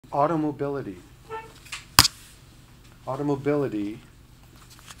automobility. Automobility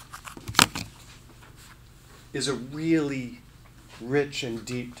is a really rich and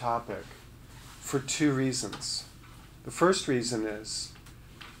deep topic for two reasons. The first reason is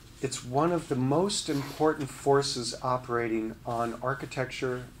it's one of the most important forces operating on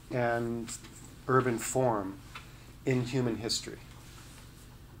architecture and urban form in human history.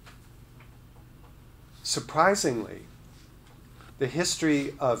 Surprisingly, the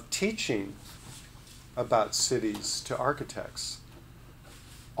history of teaching about cities to architects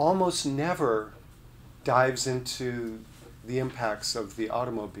almost never dives into the impacts of the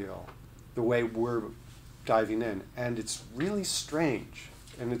automobile the way we're diving in. And it's really strange,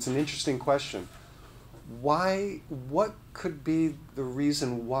 and it's an interesting question. What could be the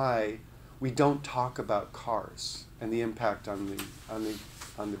reason why we don't talk about cars and the impact on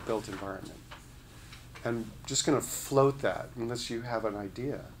the built environment? And I'm just going to float that unless you have an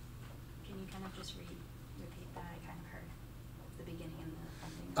idea. Can you kind of just repeat that? I kind of heard the beginning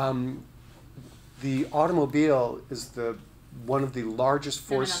and the ending. The automobile is one of the largest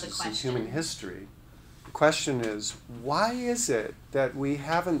forces in human history. The question is, why is it that we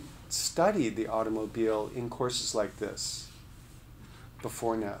haven't studied the automobile in courses like this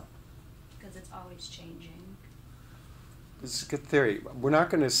before now? Because it's always changing. This is a good theory. We're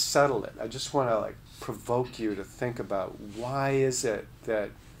not going to settle it. I just want to provoke you to think about why is it that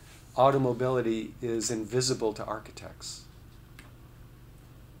automobility is invisible to architects?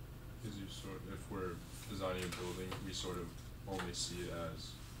 If we're designing a building, we sort of only see it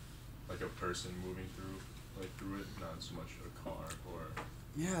as like a person moving through it, not so much a car or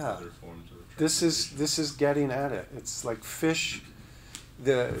other forms of transportation. This is getting at it. It's like fish.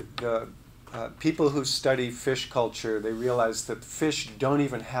 The people who study fish culture, they realize that fish don't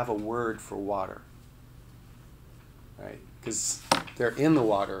even have a word for water, right? Because they're in the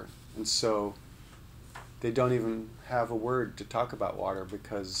water, and so they don't even have a word to talk about water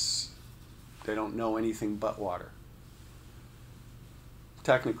because they don't know anything but water.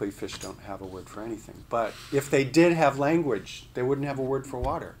 Technically, fish don't have a word for anything. But if they did have language, they wouldn't have a word for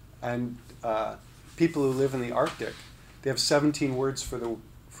water. And people who live in the Arctic, they have 17 words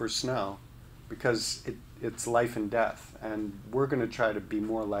for snow because it's life and death. And we're going to try to be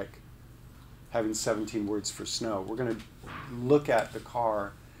more like having 17 words for snow. We're going to look at the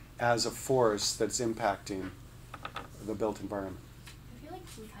car as a force that's impacting the built environment. I feel like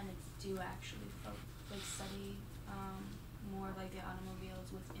we kind of do actually study more like the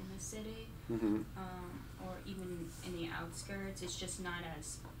automobiles within the city, or even in the outskirts. It's just not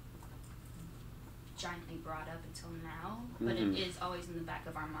as giantly brought up until now, but it is always in the back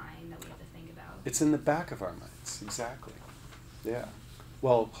of our mind that we have to think about. It's in the back of our minds, exactly. Yeah.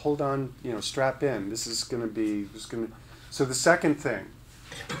 Well, hold on, strap in. This is going to be, so the second thing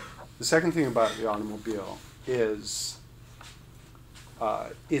about the automobile is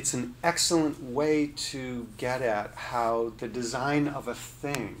it's an excellent way to get at how the design of a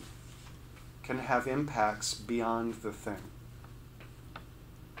thing can have impacts beyond the thing.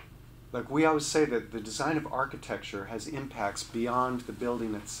 Like we always say that the design of architecture has impacts beyond the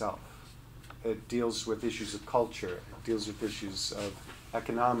building itself. It deals with issues of culture. It deals with issues of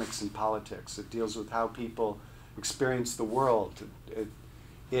economics and politics. It deals with how people experience the world.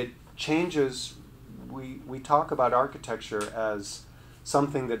 It changes. We talk about architecture as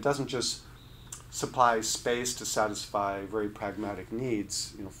something that doesn't just supply space to satisfy very pragmatic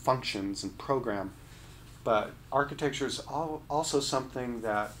needs, functions and program, but architecture is also something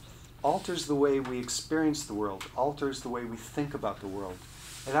that alters the way we experience the world, alters the way we think about the world.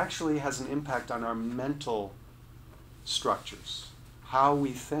 It actually has an impact on our mental structures, how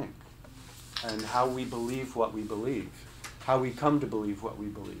we think, and how we believe what we believe, how we come to believe what we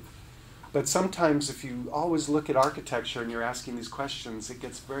believe. But sometimes if you always look at architecture and you're asking these questions, it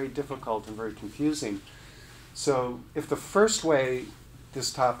gets very difficult and very confusing. So if the first way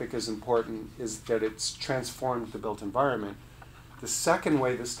this topic is important is that it's transformed the built environment, the second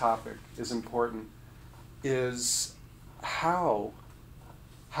way this topic is important is how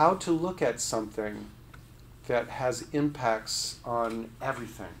to look at something that has impacts on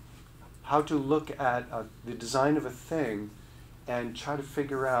everything. How to look at the design of a thing and try to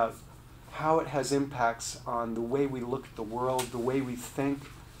figure out how it has impacts on the way we look at the world, the way we think.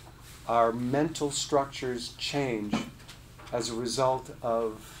 Our mental structures change as a result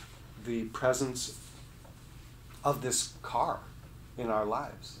of the presence of this car in our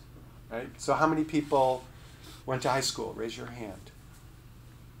lives, right? So how many people went to high school? Raise your hand.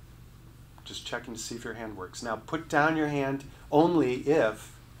 Just checking to see if your hand works. Now put down your hand only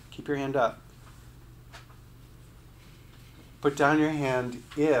if, keep your hand up, Put down your hand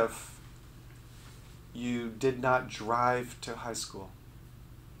if you did not drive to high school.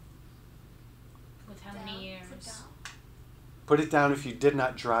 With how many years? Put it down if you did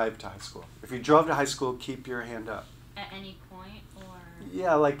not drive to high school. If you drove to high school, keep your hand up. At any point, or?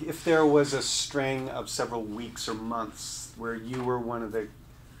 Yeah, like if there was a string of several weeks or months where you were one of the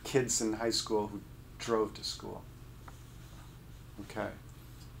kids in high school who drove to school. Okay.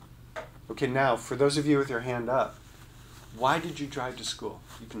 Okay, now, for those of you with your hand up, why did you drive to school?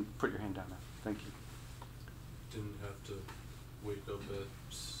 You can put your hand down now. Thank you. Didn't have to wake up at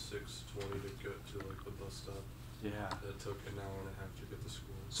 6:20 to get to like the bus stop. Yeah. That took an hour and a half to get to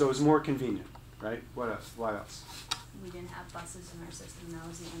school. So it was more convenient, right? What else? Why else? We didn't have buses in our system. That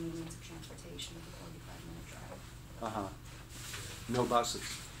was the only means of transportation of a 45-minute drive. Uh-huh. No buses.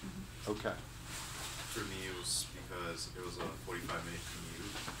 Mm-hmm. Okay. For me, it was because it was a 45-minute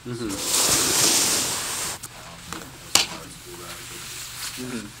commute. Mm-hmm. So, it was a lot of school ride.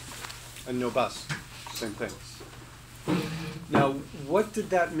 Mm-hmm. And no bus. Same thing. Now, what did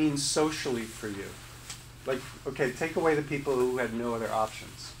that mean socially for you? Like, okay, take away the people who had no other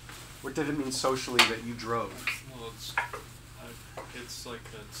options. What did it mean socially that you drove? Well, it's like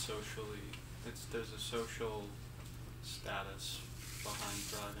that socially. There's a social status behind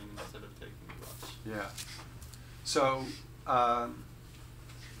driving instead of taking the bus. Yeah. So,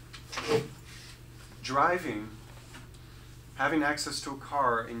 driving, having access to a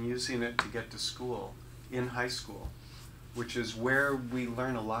car and using it to get to school in high school, which is where we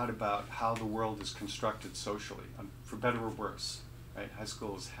learn a lot about how the world is constructed socially, for better or worse. Right? High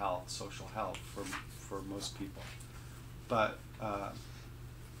school is hell, social hell for most people. But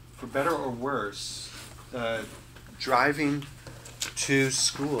for better or worse, driving to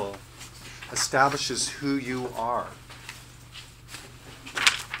school establishes who you are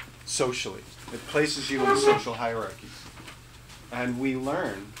socially. It places you in a social hierarchy. And we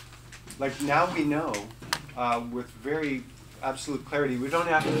learn, like now we know with very absolute clarity, we don't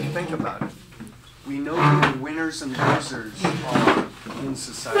have to think about it. We know who the winners and losers are in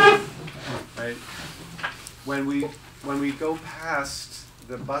society, right? When we go past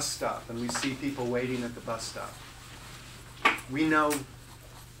the bus stop and we see people waiting at the bus stop, we know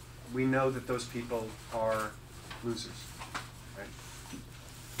that those people are losers, right?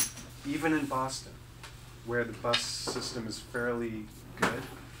 Even in Boston, where the bus system is fairly good,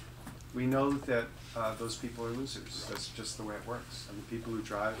 we know that those people are losers. That's just the way it works. And the people who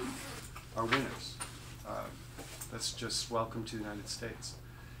drive are winners. That's just welcome to the United States.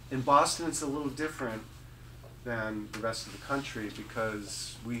 In Boston, it's a little different than the rest of the country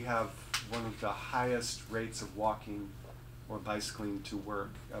because we have one of the highest rates of walking or bicycling to work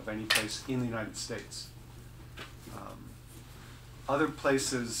of any place in the United States. Other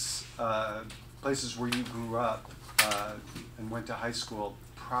places, places where you grew up and went to high school,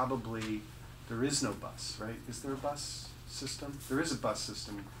 probably there is no bus, right? Is there a bus system? There is a bus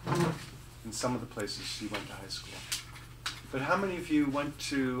system in some of the places you went to high school. But how many of you went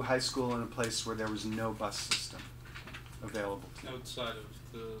to high school in a place where there was no bus system available to you? Outside of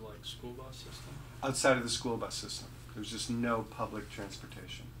the school bus system? Outside of the school bus system. There's just no public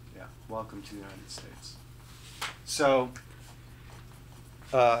transportation. Yeah, welcome to the United States. So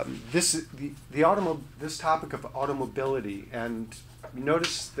this topic of automobility, and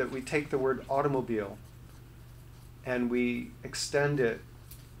notice that we take the word automobile and we extend it.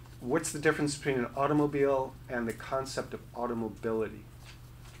 What's the difference between an automobile and the concept of automobility?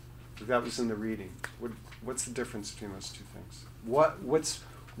 That was in the reading. What's the difference between those two things?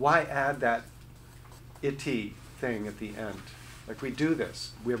 Why add that itty thing at the end? Like we do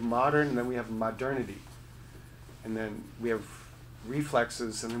this. We have modern and then we have modernity. And then we have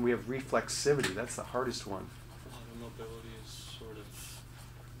reflexes and then we have reflexivity. That's the hardest one. Automobility is sort of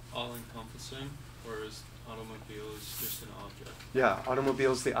all-encompassing, whereas automobile is just an object. Yeah,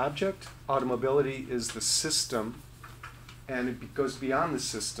 automobile is the object. Automobility is the system. And it goes beyond the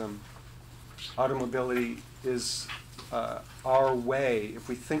system. Automobility is our way. If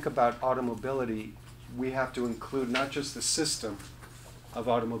we think about automobility, we have to include not just the system of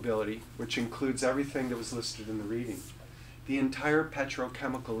automobility, which includes everything that was listed in the reading, the entire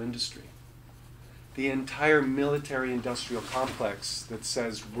petrochemical industry, the entire military-industrial complex that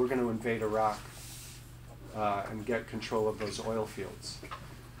says we're going to invade Iraq and get control of those oil fields.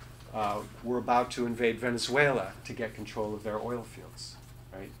 We're about to invade Venezuela to get control of their oil fields,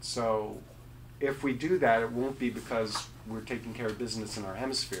 right? So if we do that, it won't be because we're taking care of business in our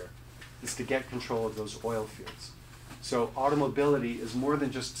hemisphere. It's to get control of those oil fields. So automobility is more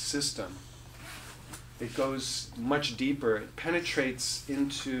than just a system. It goes much deeper. It penetrates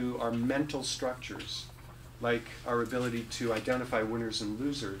into our mental structures like our ability to identify winners and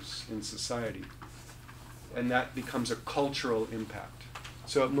losers in society. And that becomes a cultural impact.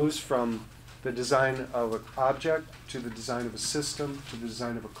 So it moves from the design of an object to the design of a system to the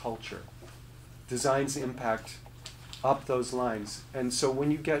design of a culture. Designs impact up those lines. And so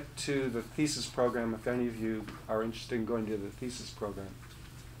when you get to the thesis program, if any of you are interested in going to the thesis program,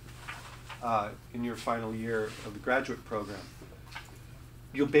 in your final year of the graduate program,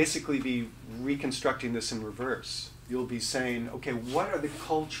 you'll basically be reconstructing this in reverse. You'll be saying, okay, what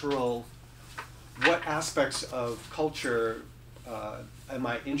aspects of culture am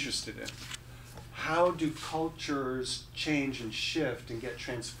I interested in? How do cultures change and shift and get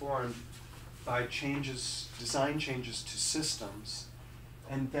transformed by design changes to systems?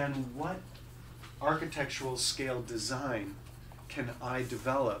 And then what architectural scale design can I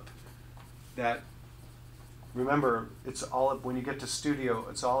develop that, remember, when you get to studio,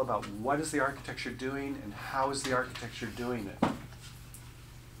 it's all about what is the architecture doing and how is the architecture doing it.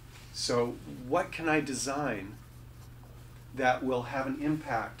 So what can I design that will have an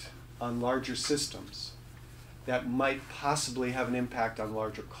impact on larger systems, that might possibly have an impact on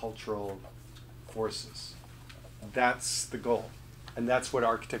larger cultural forces? That's the goal. And that's what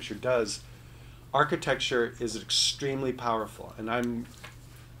architecture does. Architecture is extremely powerful. And I'm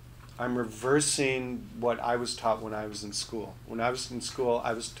reversing what I was taught when I was in school. When I was in school,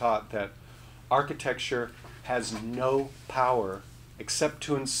 I was taught that architecture has no power except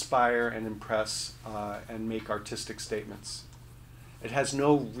to inspire and impress and make artistic statements. It has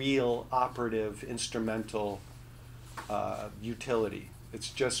no real operative instrumental utility.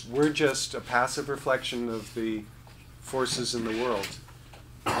 We're just a passive reflection of the forces in the world.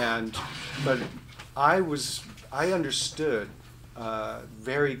 But I understood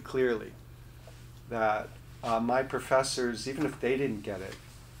very clearly that my professors, even if they didn't get it,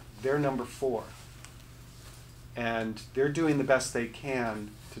 they're number 4. And they're doing the best they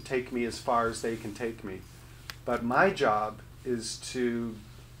can to take me as far as they can take me. But my job is to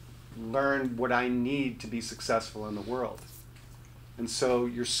learn what I need to be successful in the world. And so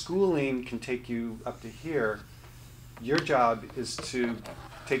your schooling can take you up to here. Your job is to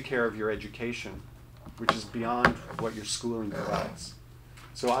take care of your education, which is beyond what your schooling provides.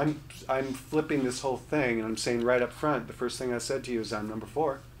 So I'm flipping this whole thing, and I'm saying right up front, the first thing I said to you is I'm number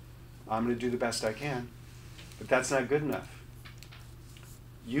 4. I'm going to do the best I can. But that's not good enough.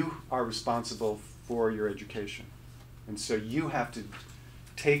 You are responsible for your education. And so you have to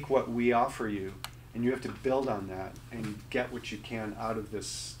take what we offer you, and you have to build on that and get what you can out of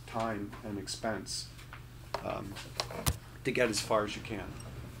this time and expense to get as far as you can.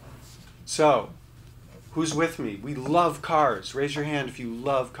 So, who's with me? We love cars. Raise your hand if you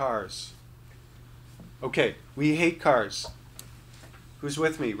love cars. Okay, we hate cars. Who's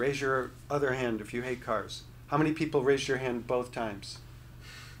with me? Raise your other hand if you hate cars. How many people raised your hand both times?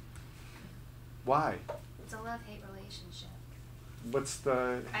 Why? It's a love-hate relationship.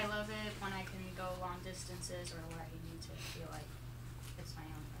 I love it when I can go long distances or where I need to feel like it's my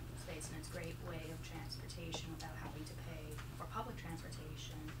own space, and it's a great way of transportation without having to pay for public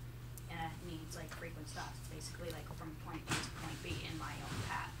transportation, and it needs like frequent stops. It's basically like from point A to point B in my own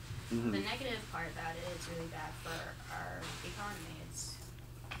path. Mm-hmm. The negative part about it is really bad for our economy. It's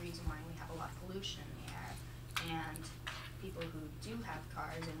the reason why we have a lot of pollution in the air, and people who do have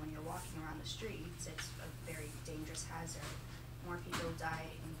cars, and when you're walking around the streets, it's a very dangerous hazard. More people die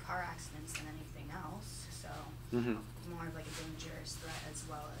in car accidents than anything else, so more of like a dangerous threat as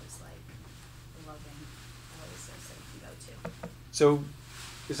well as like loving oasis that you can go to. So,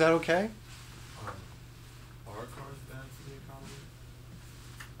 is that okay? Are cars bad for the economy?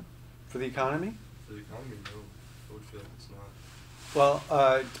 For the economy? For the economy, no. I would feel like it's not.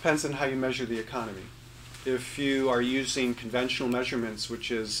 Well, it depends on how you measure the economy. If you are using conventional measurements,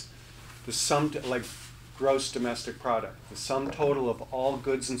 which is the sum, like gross domestic product, the sum total of all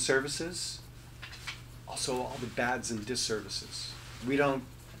goods and services, also all the bads and disservices. We don't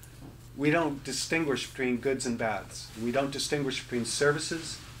distinguish between goods and bads. We don't distinguish between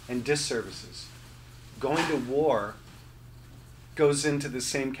services and disservices. Going to war goes into the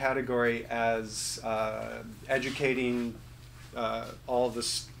same category as educating all the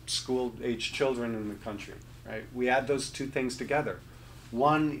school-age children in the country, right? We add those two things together.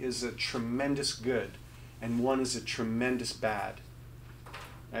 One is a tremendous good, and one is a tremendous bad,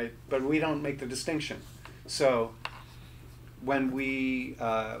 right? But we don't make the distinction. So when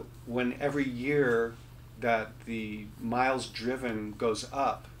every year that the miles driven goes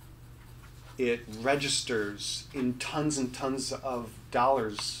up, it registers in tons and tons of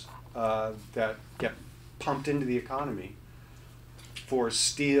dollars that get pumped into the economy for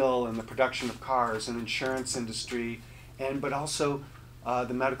steel and the production of cars and insurance industry, but also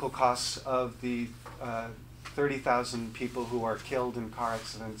the medical costs of the 30,000 people who are killed in car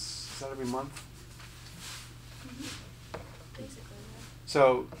accidents. Is that every month? Basically, yeah.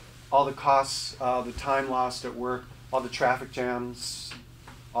 So all the costs, the time lost at work, all the traffic jams,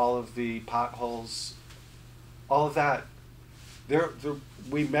 all of the potholes, all of that,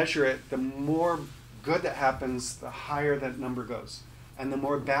 we measure it. The more good that happens, the higher that number goes. And the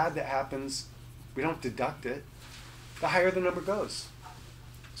more bad that happens, we don't deduct it, the higher the number goes.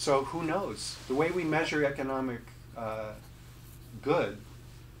 So who knows? The way we measure economic good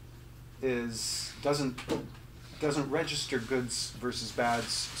doesn't register goods versus bads,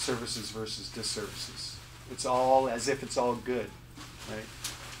 services versus disservices. It's all as if it's all good, right?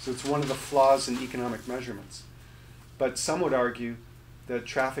 So it's one of the flaws in economic measurements. But some would argue that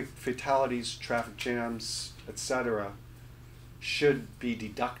traffic fatalities, traffic jams, etc., should be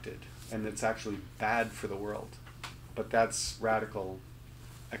deducted, and it's actually bad for the world. But that's radical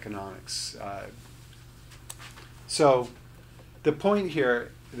economics. So the point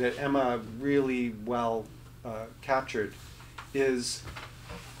here that Emma really well captured is,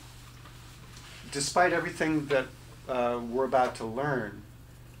 despite everything that we're about to learn,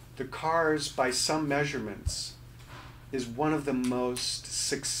 the cars, by some measurements, is one of the most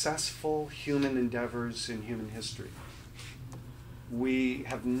successful human endeavors in human history. We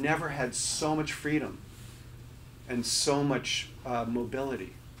have never had so much freedom and so much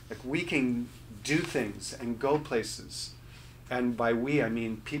mobility. Like, we can do things and go places. And by we, I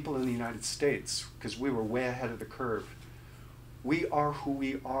mean people in the United States, because we were way ahead of the curve. We are who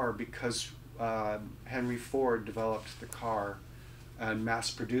we are because Henry Ford developed the car and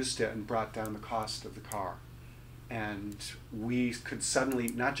mass-produced it and brought down the cost of the car. And we could suddenly,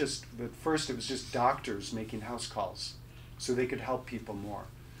 not just, at first it was just doctors making house calls so they could help people more.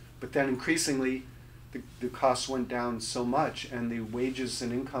 But then increasingly, the costs went down so much and the wages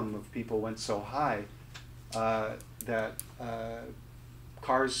and income of people went so high that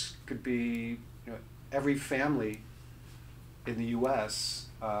cars could be, every family in the US,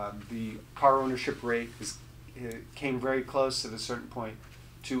 the car ownership rate came very close at a certain point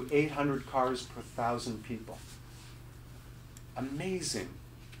to 800 cars per 1,000 people. Amazing,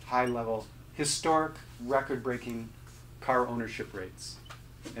 high level, historic, record-breaking car ownership rates.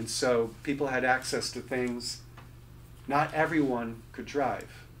 And so people had access to things. Not everyone could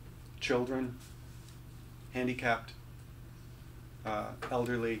drive. Children, handicapped,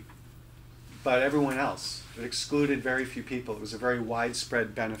 elderly, but everyone else. It excluded very few people. It was a very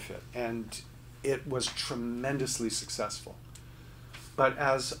widespread benefit, and it was tremendously successful. But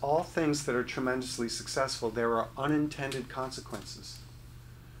as all things that are tremendously successful, there are unintended consequences.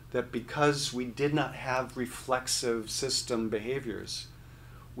 That because we did not have reflexive system behaviors,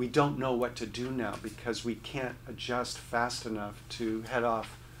 we don't know what to do now because we can't adjust fast enough to head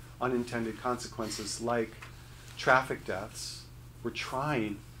off unintended consequences like traffic deaths. We're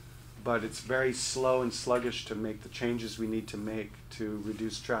trying, but it's very slow and sluggish to make the changes we need to make to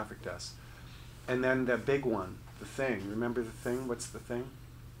reduce traffic deaths. And then the big one, the thing. Remember the thing? What's the thing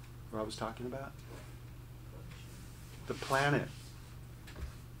Rob was talking about? The planet.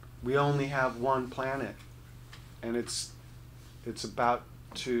 We only have one planet, and it's about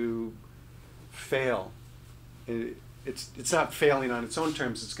to fail. It's not failing on its own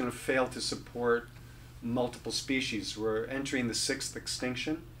terms. It's going to fail to support multiple species. We're entering the 6th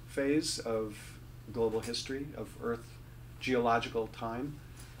extinction phase of global history, of Earth geological time.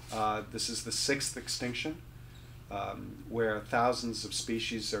 This is the 6th extinction, where thousands of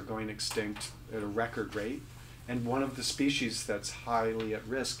species are going extinct at a record rate. And one of the species that's highly at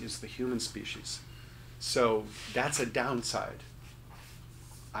risk is the human species. So that's a downside.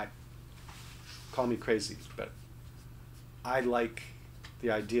 Call me crazy, but I like the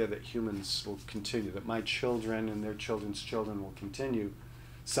idea that humans will continue, that my children and their children's children will continue.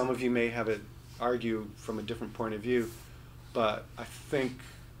 Some of you may have it argue from a different point of view, but I think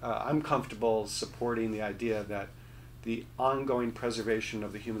I'm comfortable supporting the idea that the ongoing preservation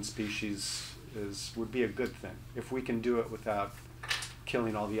of the human species would be a good thing if we can do it without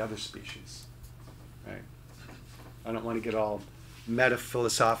killing all the other species, right? I don't want to get all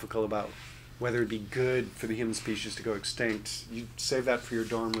meta-philosophical about whether it'd be good for the human species to go extinct. You save that for your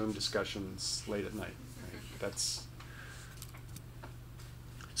dorm room discussions late at night. Right?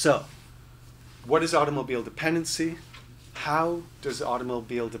 So, what is automobile dependency? How does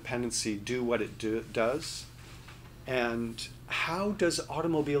automobile dependency do what it does? And how does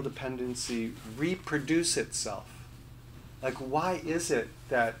automobile dependency reproduce itself? Like, why is it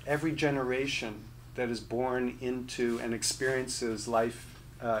that every generation that is born into and experiences life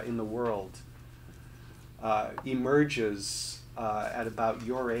in the world emerges at about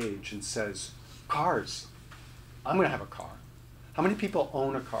your age and says, cars, I'm going to have a car. How many people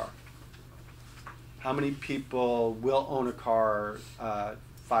own a car? How many people will own a car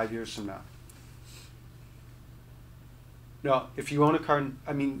 5 years from now? No, if you own a car,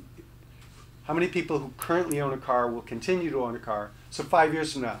 I mean, how many people who currently own a car will continue to own a car? So 5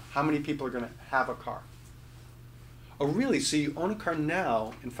 years from now, how many people are going to have a car? Oh, really? So you own a car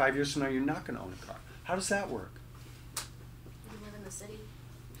now, and 5 years from now, you're not going to own a car. How does that work? You live in the city.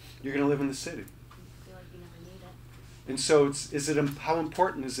 You're going to live in the city. I feel like you never need it. And so how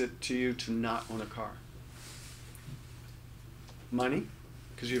important is it to you to not own a car? Money?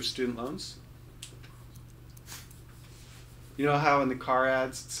 Because you have student loans? You know how in the car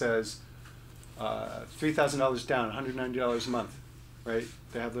ads it says $3,000 down, $190 a month, right?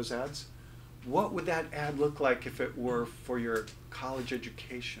 They have those ads. What would that ad look like if it were for your college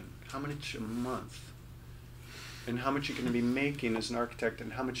education? How much a month? And how much you're going to be making as an architect,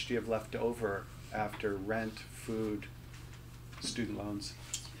 and how much do you have left over after rent, food, student loans?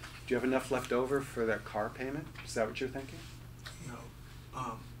 Do you have enough left over for that car payment? Is that what you're thinking?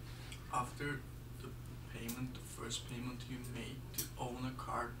 No. After the payment, the first payment you make to own a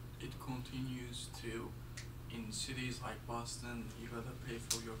car, it continues to, in cities like Boston, you gotta pay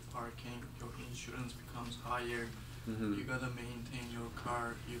for your parking, your insurance becomes higher, you gotta maintain your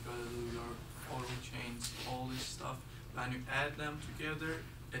car, you gotta do your oil change, all this stuff. When you add them together,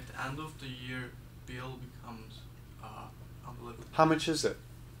 at the end of the year, bill becomes unbelievable. How much is it?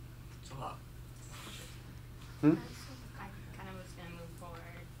 It's a lot. I kind of was gonna move forward,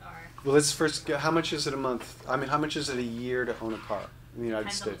 or Well, let's first get, how much is it a month? I mean, how much is it a year to own a car in the United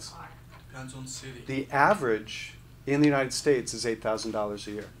depends on the States? car. Depends on city. The average in the United States is $8,000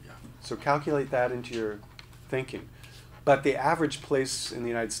 a year. Yeah. So calculate that into your thinking. But the average place in the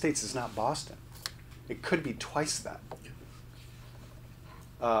United States is not Boston. It could be twice that.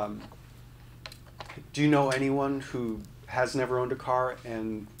 Do you know anyone who has never owned a car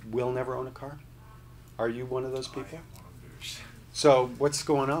and will never own a car? Are you one of those people? I am one of those. So what's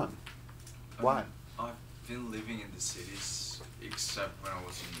going on? Why? I've been living in the cities except when I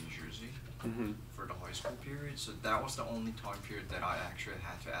was in New Jersey for the high school period. So that was the only time period that I actually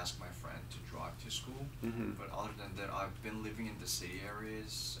had to ask my friend to drive to school. But other than that, I've been living in the city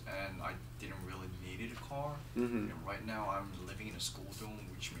areas and I didn't really need a car. And right now I'm living in a school zone,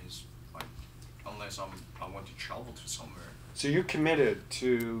 which means like unless I want to travel to somewhere. So you're committed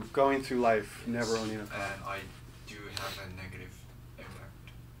to going through life never owning a car. And I do have a negative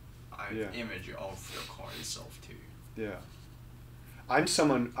image of the car itself too. Yeah. I'm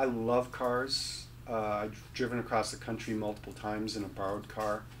someone, I love cars. I've driven across the country multiple times in a borrowed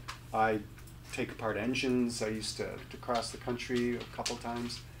car. I take apart engines. I used to cross the country a couple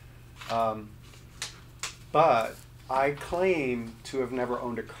times. But I claim to have never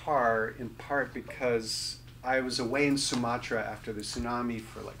owned a car in part because I was away in Sumatra after the tsunami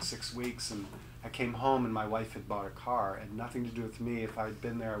for like 6 weeks, and I came home and my wife had bought a car. It had nothing to do with me. If I had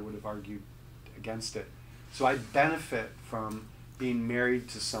been there, I would have argued against it. So I benefit from being married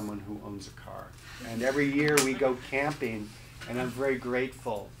to someone who owns a car. And every year we go camping, and I'm very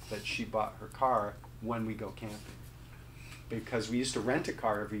grateful that she bought her car when we go camping. Because we used to rent a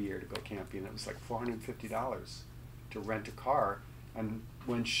car every year to go camping. It was like $450 to rent a car. And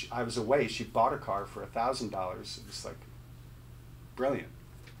when I was away, she bought a car for $1,000. It was like brilliant.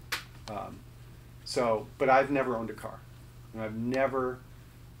 But I've never owned a car. And I've never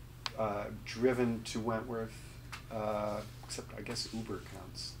driven to Wentworth, except I guess Uber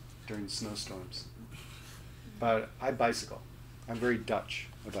counts during snowstorms. But I bicycle. I'm very Dutch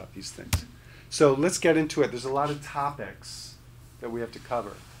about these things. So let's get into it. There's a lot of topics that we have to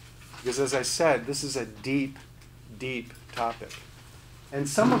cover. Because as I said, this is a deep, deep topic. And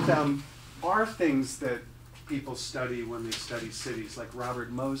some of them are things that people study when they study cities, like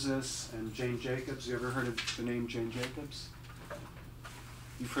Robert Moses and Jane Jacobs. You ever heard of the name Jane Jacobs?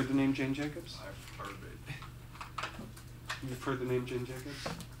 You've heard the name Jane Jacobs? I've heard it. You've heard the name Jane Jacobs?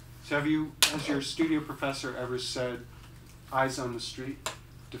 So have you, has your studio professor ever said, eyes on the street,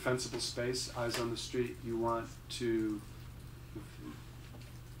 defensible space, eyes on the street, you want to,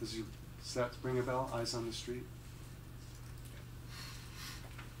 does that ring a bell, eyes on the street?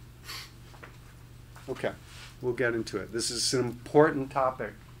 Okay, we'll get into it. This is an important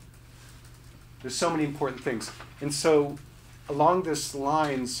topic. There's so many important things. And so along this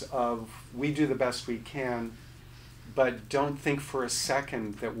lines of we do the best we can, but don't think for a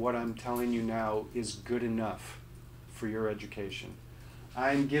second that what I'm telling you now is good enough for your education.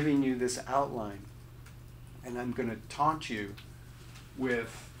 I'm giving you this outline and I'm going to taunt you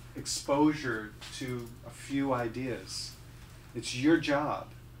with exposure to a few ideas. It's your job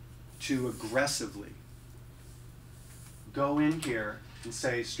to aggressively go in here and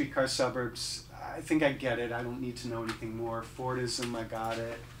say, streetcar suburbs, I think I get it, I don't need to know anything more. Fordism, I got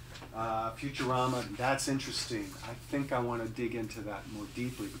it. Futurama, that's interesting. I think I want to dig into that more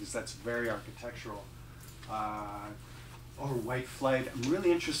deeply because that's very architectural. Or white flight, I'm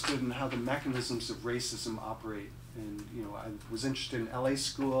really interested in how the mechanisms of racism operate. And you know, I was interested in LA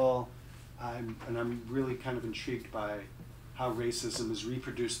school, and I'm really kind of intrigued by how racism is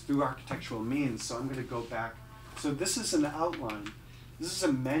reproduced through architectural means. So I'm going to go back. So this is an outline. This is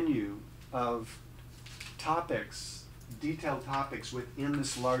a menu of topics, detailed topics within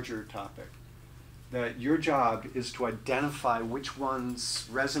this larger topic. That your job is to identify which ones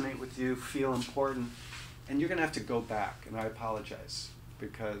resonate with you, feel important, and you're going to have to go back. And I apologize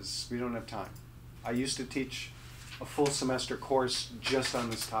because we don't have time. I used to teach a full semester course just on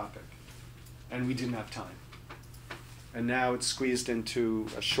this topic, and we didn't have time. And now it's squeezed into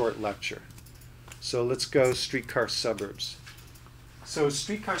a short lecture. So let's go streetcar suburbs. So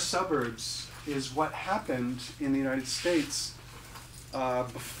streetcar suburbs is what happened in the United States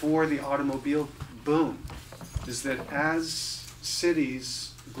before the automobile boom. Is that as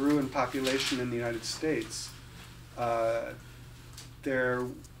cities grew in population in the United States, their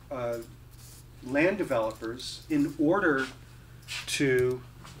land developers, in order to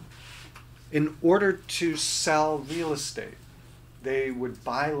sell real estate, they would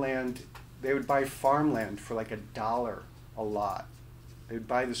buy land. They would buy farmland for like $1 a lot. They would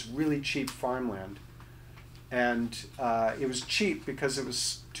buy this really cheap farmland, and it was cheap because it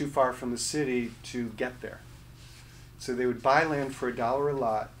was too far from the city to get there. So they would buy land for $1 a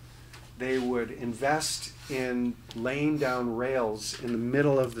lot. They would invest in laying down rails in the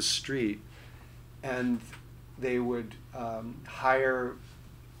middle of the street, and they would hire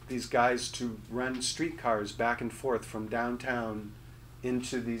these guys to run streetcars back and forth from downtown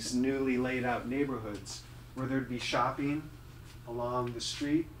into these newly laid out neighborhoods where there'd be shopping along the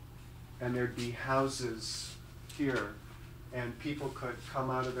street and there'd be houses here, and people could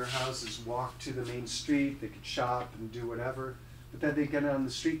come out of their houses, walk to the main street, they could shop and do whatever, but then they'd get on the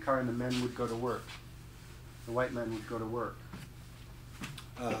streetcar and the men would go to work. The white men would go to work.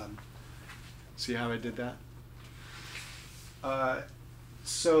 See how I did that?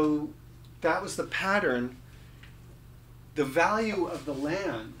 So that was the pattern. The value of the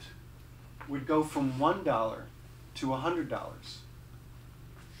land would go from $1 to $100,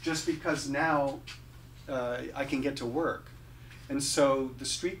 just because now I can get to work. And so the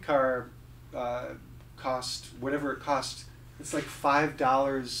streetcar cost, whatever it cost, it's like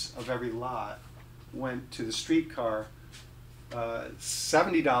 $5 of every lot went to the streetcar.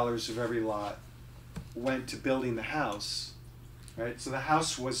 $70 of every lot went to building the house, right? So the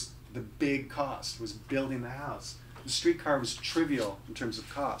house was the big cost, was building the house. The streetcar was trivial in terms of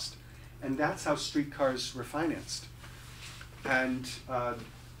cost. And that's how streetcars were financed. And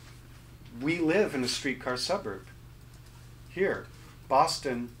we live in a streetcar suburb. Here,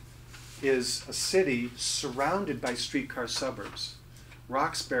 Boston is a city surrounded by streetcar suburbs.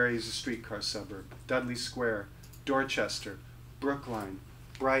 Roxbury is a streetcar suburb. Dudley Square, Dorchester, Brookline,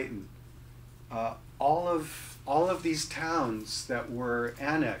 Brighton. All of these towns that were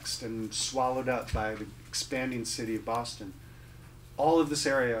annexed and swallowed up by the expanding city of Boston, all of this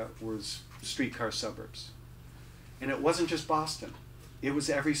area was streetcar suburbs. And it wasn't just Boston. It was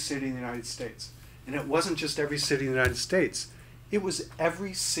every city in the United States. And it wasn't just every city in the United States. It was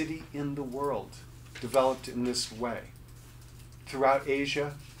every city in the world developed in this way. Throughout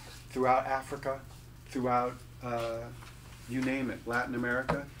Asia, throughout Africa, throughout, you name it, Latin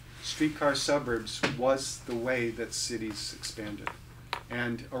America, streetcar suburbs was the way that cities expanded.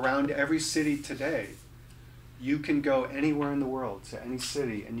 And around every city today, you can go anywhere in the world to any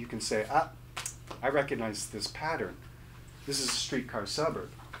city and you can say, I recognize this pattern. This is a streetcar suburb.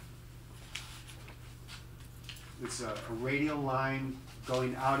 It's a radial line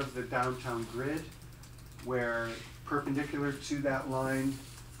going out of the downtown grid where perpendicular to that line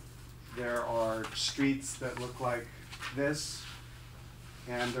there are streets that look like this,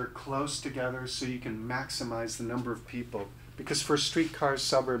 and they're close together so you can maximize the number of people. Because for streetcar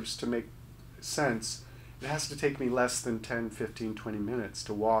suburbs to make sense, it has to take me less than 10, 15, 20 minutes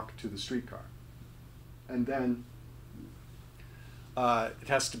to walk to the streetcar. And then it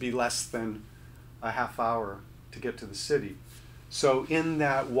has to be less than a half hour to get to the city. So in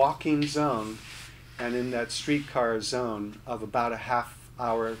that walking zone and in that streetcar zone of about a half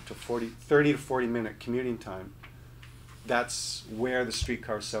hour to 30 to 40 minute commuting time, That's where the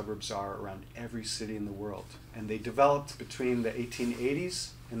streetcar suburbs are around every city in the world. And they developed between the 1880s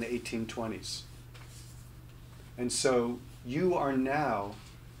and the 1820s. And so you are now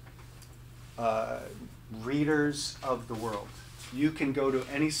readers of the world. You can go to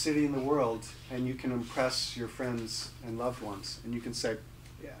any city in the world and you can impress your friends and loved ones. And you can say,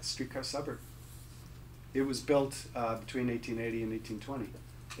 yeah, streetcar suburb. It was built between 1880 and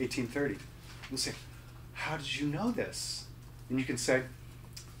 1830. And you say, how did you know this? And you can say,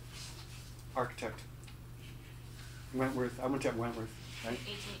 architect. Wentworth. I went to Wentworth. Right?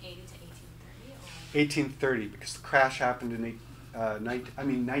 1880 to 1830? Or? 1830, because the crash happened in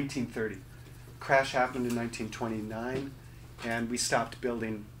 1930. Crash happened in 1929, and we stopped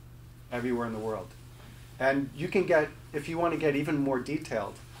building everywhere in the world. And you can get, if you want to get even more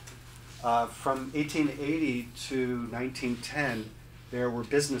detailed, from 1880 to 1910, there were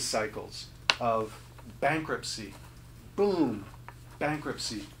business cycles of bankruptcy, boom,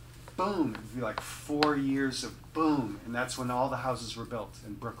 bankruptcy, boom. It'd be like 4 years of boom, and that's when all the houses were built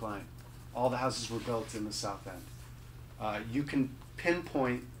in Brookline. All the houses were built in the South End. You can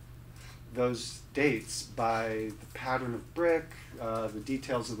pinpoint those dates by the pattern of brick, the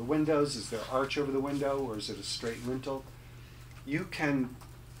details of the windows. Is there arch over the window, or is it a straight lintel? You can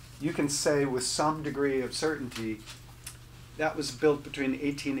say with some degree of certainty that was built between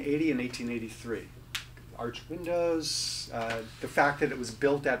 1880 and 1883. Arch windows, the fact that it was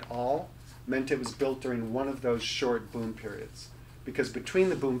built at all meant it was built during one of those short boom periods. Because between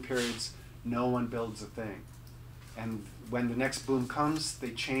the boom periods, no one builds a thing. And when the next boom comes,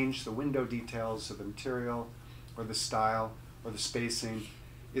 they change the window details of the material or the style or the spacing.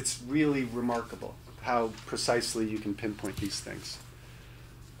 It's really remarkable how precisely you can pinpoint these things.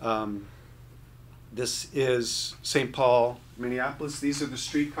 This is St. Paul, Minneapolis. These are the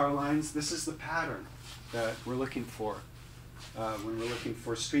streetcar lines. This is the pattern that we're looking for when we're looking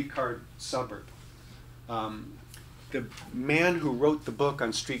for streetcar suburb. The man who wrote the book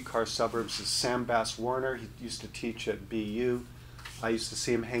on streetcar suburbs is Sam Bass Warner. He used to teach at BU. I used to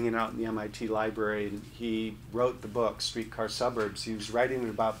see him hanging out in the MIT library, and he wrote the book, Streetcar Suburbs. He was writing it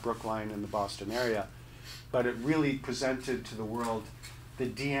about Brookline and the Boston area, but it really presented to the world the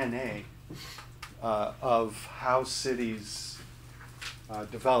DNA of how cities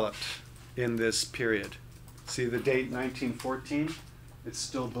developed in this period. See the date 1914? It's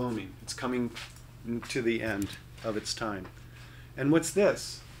still booming. It's coming to the end of its time. And what's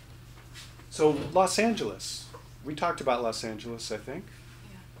this? So Los Angeles. We talked about Los Angeles, I think.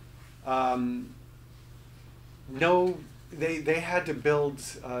 Yeah. No, they had to build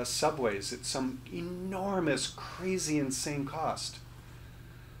subways at some enormous, crazy, insane cost.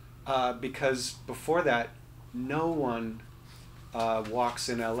 Because before that, no one walks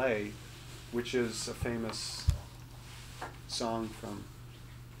in LA, which is a famous song from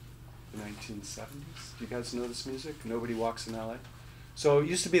the 1970s. Do you guys know this music? Nobody Walks in LA. So it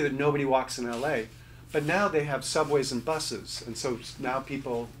used to be that nobody walks in LA, but now they have subways and buses, and so now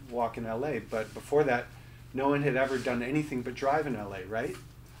people walk in LA. But before that, no one had ever done anything but drive in LA, right?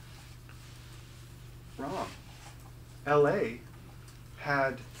 Wrong. LA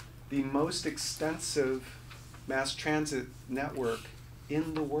had the most extensive mass transit network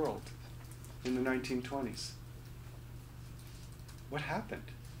in the world in the 1920s. What happened?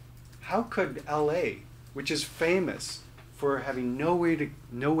 How could LA, which is famous for having no way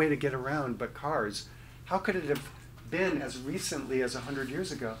to get around but cars, how could it have been as recently as 100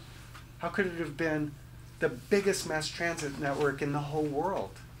 years ago? How could it have been the biggest mass transit network in the whole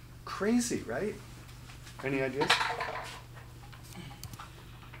world? Crazy, right? Any ideas?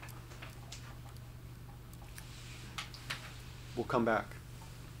 We'll come back.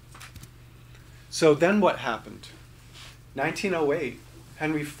 So then what happened? 1908,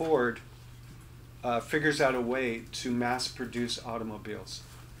 Henry Ford figures out a way to mass produce automobiles,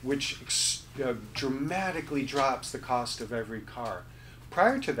 which dramatically drops the cost of every car.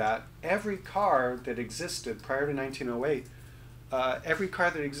 Prior to that, every car that existed, prior to 1908, every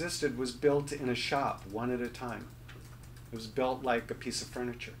car that existed was built in a shop, one at a time. It was built like a piece of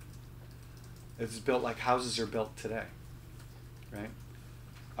furniture. It was built like houses are built today, right?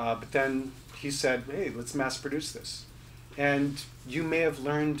 But then he said, hey, let's mass produce this. And you may have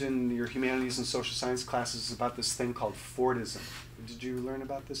learned in your humanities and social science classes about this thing called Fordism. Did you learn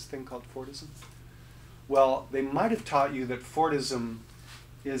about this thing called Fordism? Well, they might have taught you that Fordism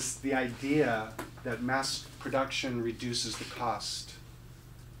is the idea that mass production reduces the cost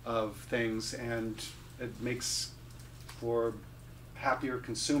of things, and it makes for happier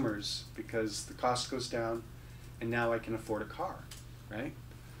consumers because the cost goes down and now I can afford a car, right?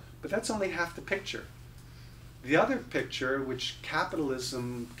 But that's only half the picture. the other picture, which capitalist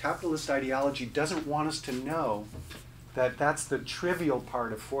ideology doesn't want us to know, that's the trivial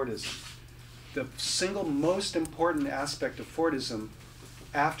part of Fordism. The single most important aspect of Fordism,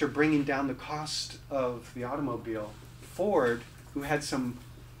 after bringing down the cost of the automobile, Ford, who had some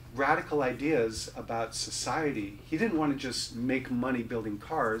radical ideas about society, he didn't want to just make money building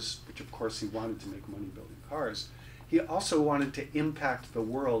cars, which of course he wanted to make money building cars. He also wanted to impact the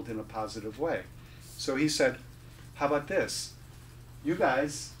world in a positive way. So he said, how about this? You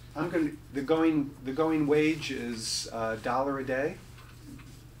guys, the going wage is $1 a day.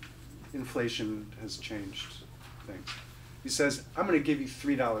 Inflation has changed things. He says, I'm going to give you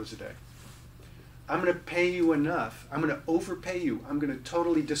 $3 a day. I'm going to pay you enough. I'm going to overpay you. I'm going to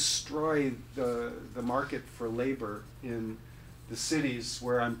totally destroy the market for labor in the cities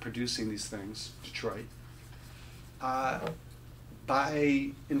where I'm producing these things, Detroit. By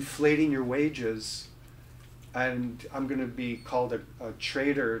inflating your wages, and I'm going to be called a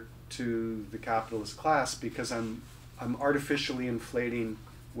traitor to the capitalist class because I'm artificially inflating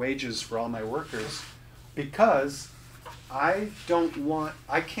wages for all my workers, because I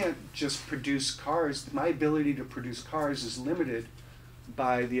can't just produce cars. My ability to produce cars is limited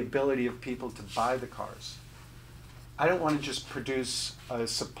by the ability of people to buy the cars. I don't want to just produce a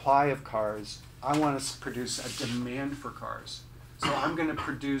supply of cars. I want to produce a demand for cars. So I'm going to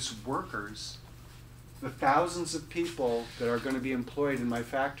produce workers, the thousands of people that are going to be employed in my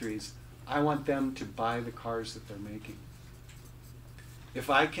factories. I want them to buy the cars that they're making. If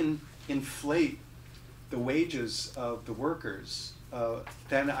I can inflate the wages of the workers,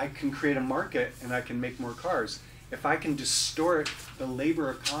 then I can create a market and I can make more cars. If I can distort the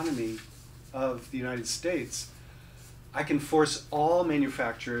labor economy of the United States, I can force all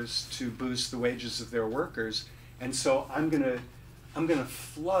manufacturers to boost the wages of their workers, and so I'm gonna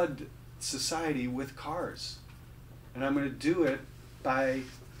flood society with cars, and I'm gonna do it by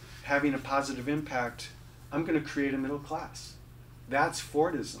having a positive impact. I'm gonna create a middle class. That's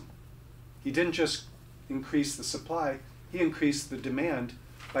Fordism. He didn't just increase the supply, he increased the demand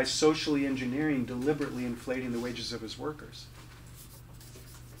by socially engineering, deliberately inflating the wages of his workers.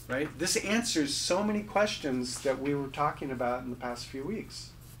 Right? This answers so many questions that we were talking about in the past few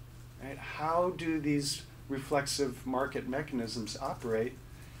weeks. Right? How do these reflexive market mechanisms operate,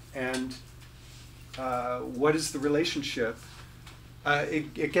 and what is the relationship?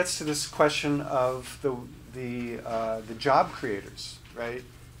 It gets to this question of the job creators, right?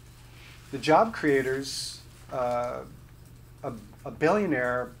 The job creators, a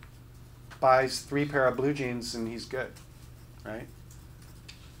billionaire buys 3 pair of blue jeans and he's good, right?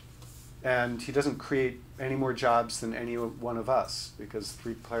 And he doesn't create any more jobs than any one of us, because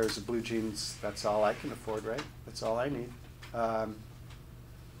 3 pairs of blue jeans, that's all I can afford, right? That's all I need.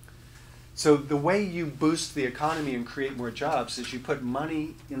 So the way you boost the economy and create more jobs is you put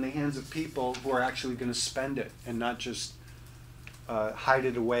money in the hands of people who are actually going to spend it, and not just hide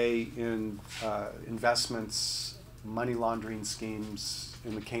it away in investments, money laundering schemes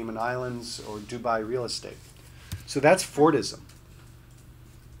in the Cayman Islands or Dubai real estate. So that's Fordism.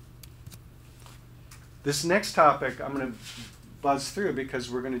 This next topic I'm going to buzz through because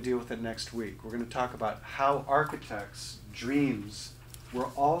we're going to deal with it next week. We're going to talk about how architects' dreams were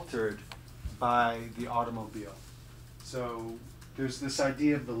altered by the automobile. So there's this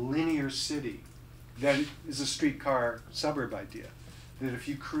idea of the linear city that is a streetcar suburb idea. That if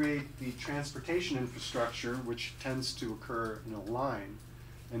you create the transportation infrastructure, which tends to occur in a line,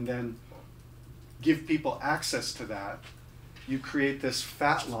 and then give people access to that, you create this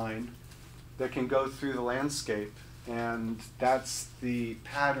fat line that can go through the landscape, and that's the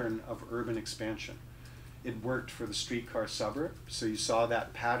pattern of urban expansion. It worked for the streetcar suburb, so you saw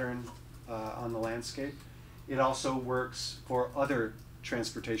that pattern on the landscape. It also works for other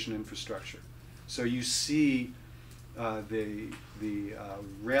transportation infrastructure. So you see the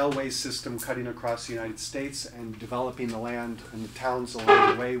railway system cutting across the United States and developing the land and the towns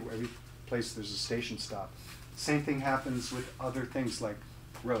along the way. Every place there's a station stop. Same thing happens with other things like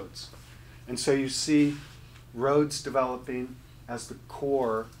roads. And so you see roads developing as the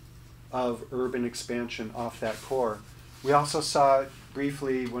core of urban expansion off that core. We also saw it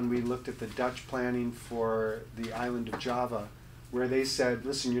briefly when we looked at the Dutch planning for the island of Java, where they said,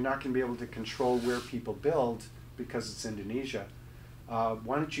 listen, you're not going to be able to control where people build because it's Indonesia.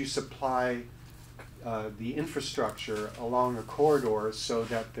 Why don't you supply the infrastructure along a corridor so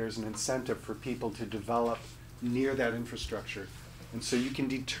that there's an incentive for people to develop near that infrastructure. And so you can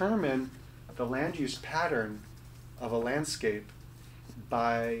determine the land use pattern of a landscape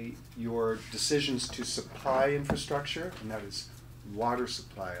by your decisions to supply infrastructure, and that is water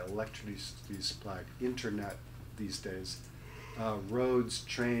supply, electricity supply, internet, these days. Roads,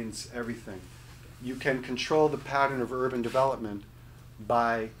 trains, everything. You can control the pattern of urban development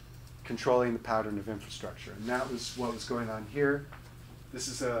by controlling the pattern of infrastructure. And that was what was going on here. This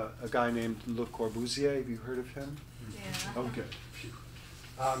is a guy named Le Corbusier. Have you heard of him? Yeah. Oh, good.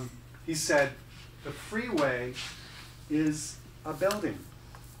 He said, the freeway is a building.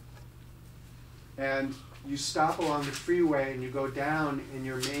 And you stop along the freeway and you go down and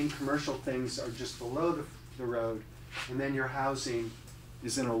your main commercial things are just below the road, and then your housing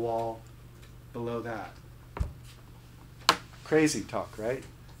is in a wall below that. Crazy talk, right?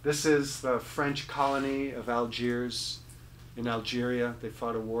 This is the French colony of Algiers in Algeria. They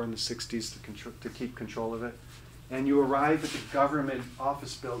fought a war in the 60s to keep control of it. And you arrive at the government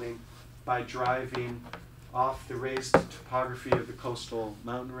office building by driving off the raised topography of the coastal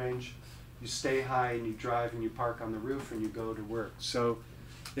mountain range. You stay high and you drive and you park on the roof and you go to work. So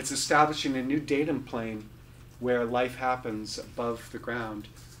it's establishing a new datum plane where life happens above the ground,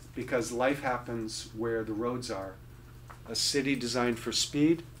 because life happens where the roads are. A city designed for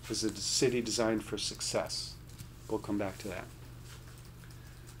speed is a city designed for success. We'll come back to that.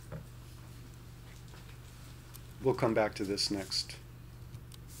 We'll come back to this next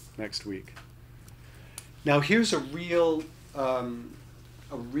week. Now here's a real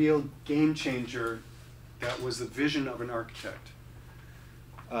game changer that was the vision of an architect.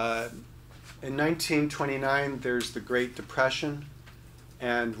 In 1929, there's the Great Depression,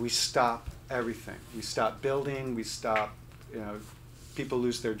 and we stop everything. We stop building, we stop, people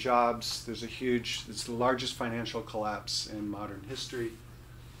lose their jobs. It's the largest financial collapse in modern history.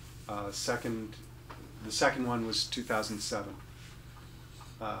 The second one was 2007.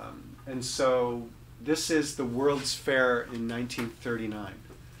 And so this is the World's Fair in 1939.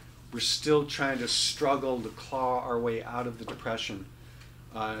 We're still trying to struggle to claw our way out of the Depression.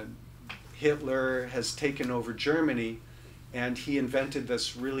 Hitler has taken over Germany, and he invented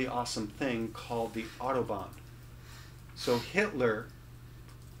this really awesome thing called the Autobahn. So Hitler,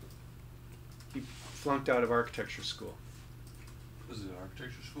 he flunked out of architecture school. Was it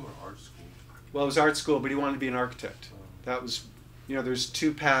architecture school or art school? Well, it was art school, but he wanted to be an architect. That was, there's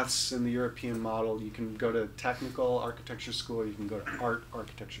two paths in the European model. You can go to technical architecture school, or you can go to art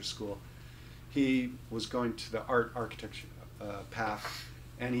architecture school. He was going to the art architecture path,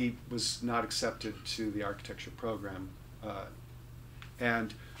 and he was not accepted to the architecture program.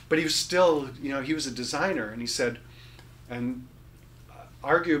 But he was still, he was a designer, and he said,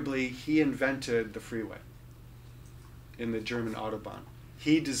 arguably he invented the freeway in the German Autobahn.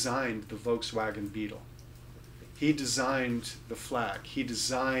 He designed the Volkswagen Beetle. He designed the flag. He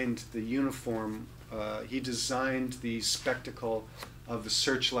designed the uniform. He designed the spectacle of the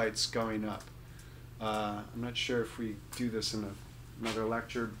searchlights going up. I'm not sure if we do this in another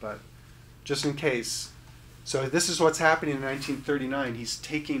lecture, but just in case. So this is what's happening in 1939. He's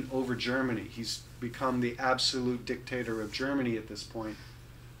taking over Germany. He's become the absolute dictator of Germany at this point.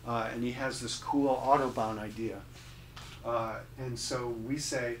 And he has this cool Autobahn idea. And so we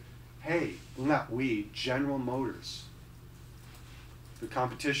say, hey, well, not we, General Motors, the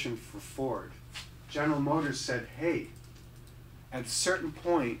competition for Ford. General Motors said, hey, at a certain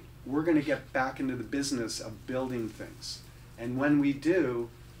point, we're going to get back into the business of building things. And when we do,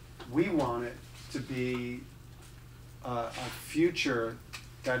 we want it to be a future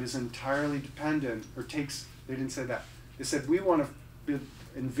that is entirely dependent, or takes, they didn't say that. They said, we want to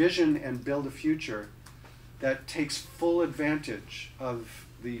envision and build a future that takes full advantage of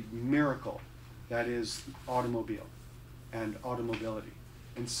the miracle that is automobile and automobility.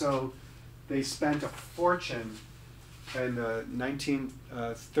 And so they spent a fortune in the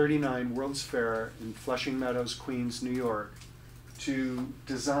 1939 World's Fair in Flushing Meadows, Queens, New York, to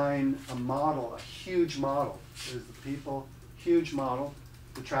design a model, a huge model. There's the people, huge model.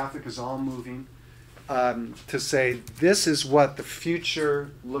 The traffic is all moving. To say, this is what the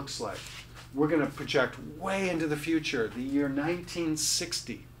future looks like. We're going to project way into the future, the year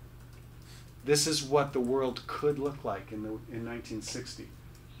 1960. This is what the world could look like in 1960.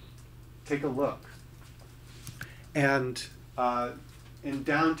 Take a look. And in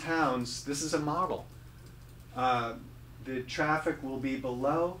downtowns, this is a model. The traffic will be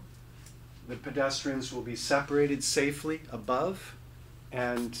below, the pedestrians will be separated safely above,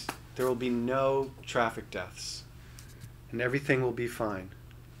 and there will be no traffic deaths. And everything will be fine.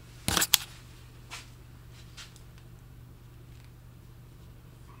 Fundamentally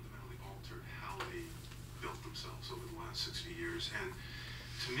altered how they built themselves over the last 60 years. And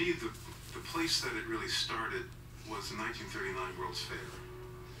to me, the place that it really started was the 1939 World's Fair.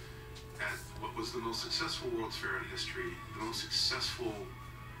 At what was the most successful World's Fair in history, the most successful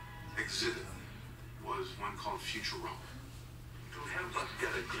exhibit was one called Futurama. To help us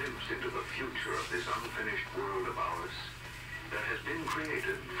get a glimpse into the future of this unfinished world of ours, there has been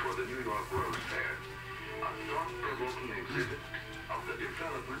created for the New York World's Fair a thought-provoking exhibit of the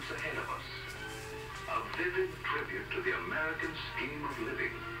developments ahead of us. A vivid tribute to the American scheme of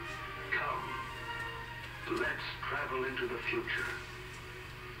living. Come, let's travel into the future.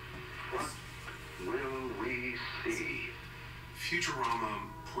 What will we see? Futurama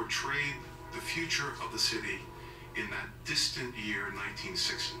portrayed the future of the city in that distant year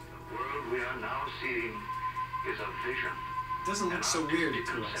 1960. The world we are now seeing is a vision. It doesn't look so weird to us.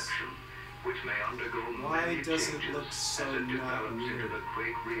 Conception, which may undergo Why many does it changes look so as it not develops into weird? the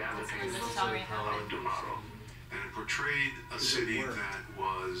great reality Because of it's already happened. tomorrow. And it portrayed a Does it city work? that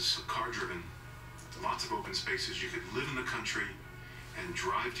was car-driven, lots of open spaces. You could live in the country and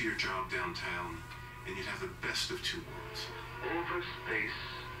drive to your job downtown, and you'd have the best of two worlds. Over space,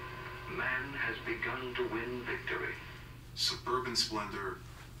 man has begun to win victory. Suburban splendor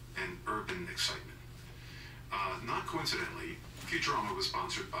and urban excitement. Not coincidentally, Futurama was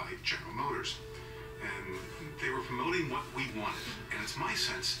sponsored by General Motors, and they were promoting what we wanted. And it's my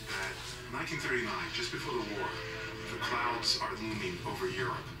sense that 1939, just before the war, the clouds are looming over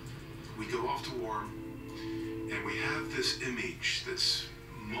Europe. We go off to war, and we have this image that's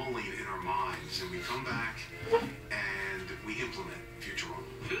mulling in our minds, and we come back and we implement Futurama.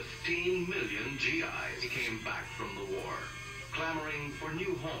 15 million GIs came back from the war, clamoring for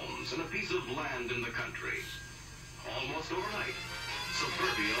new homes and a piece of land in the country. Almost overnight,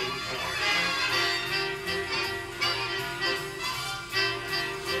 suburbia was born.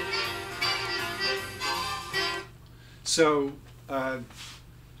 So,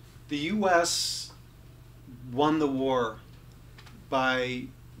 the U.S. won the war by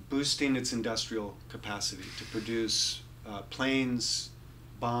boosting its industrial capacity to produce planes,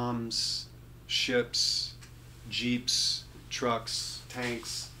 bombs, ships, jeeps, trucks,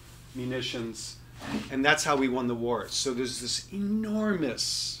 tanks, munitions, and that's how we won the war. So there's this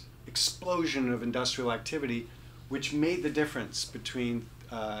enormous explosion of industrial activity which made the difference between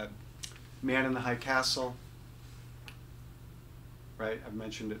Man in the High Castle, right? I've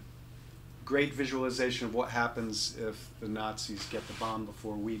mentioned it. Great visualization of what happens if the Nazis get the bomb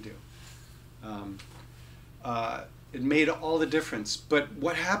before we do. It made all the difference. But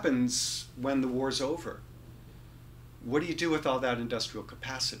what happens when the war's over? What do you do with all that industrial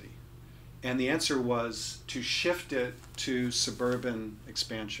capacity? And the answer was to shift it to suburban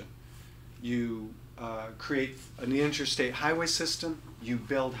expansion. You create an interstate highway system. You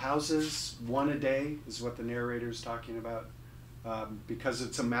build houses, one a day is what the narrator is talking about, because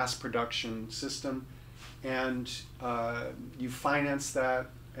it's a mass production system. And you finance that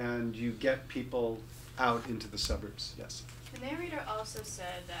and you get people out into the suburbs. Yes? The narrator also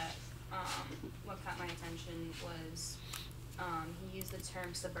said that what caught my attention was he used the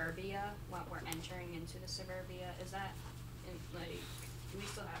term suburbia when we're entering into the suburbia. Is that, do we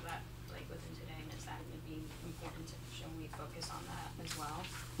still have that within today, and is that going to be important to show we focus on that as well?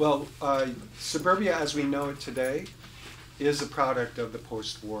 Well, suburbia as we know it today is a product of the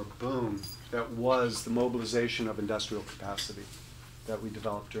post-war boom that was the mobilization of industrial capacity that we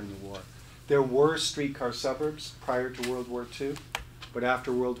developed during the war. There were streetcar suburbs prior to World War II, but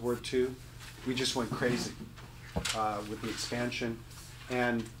after World War II, we just went crazy with the expansion,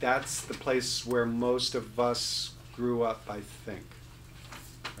 and that's the place where most of us grew up, I think,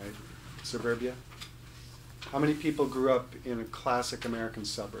 right? Suburbia. How many people grew up in a classic American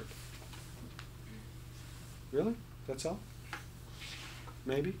suburb? Really? That's all?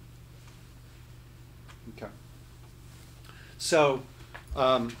 Maybe? Okay. So,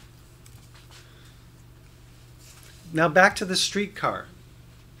 now back to the streetcar.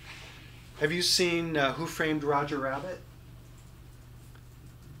 Have you seen Who Framed Roger Rabbit?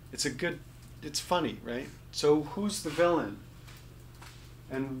 It's funny, right? So who's the villain?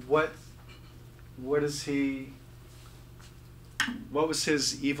 And what was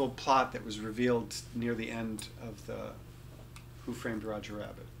his evil plot that was revealed near the end of the Who Framed Roger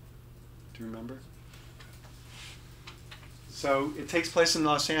Rabbit? Do you remember? So it takes place in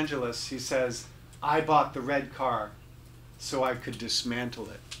Los Angeles. He says, I bought the red car so I could dismantle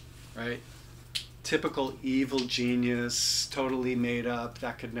it, right? Typical evil genius, totally made up,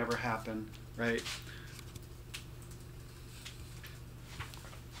 that could never happen, right?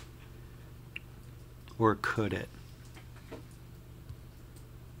 Or could it?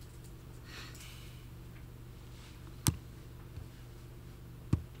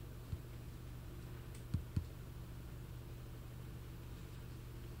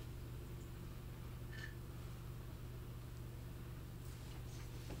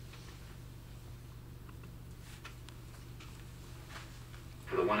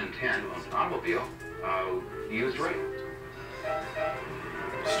 1 in 10 on an automobile used rail.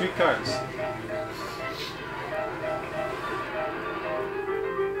 Streetcars.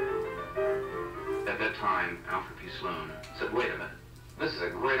 At that time, Alfred P. Sloan said, wait a minute, this is a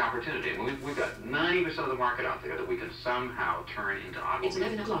great opportunity. We've got 90% of the market out there that we can somehow turn into automobiles. It's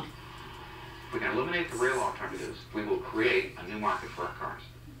 11 o'clock. If we can eliminate the rail alternatives, we will create a new market for our cars.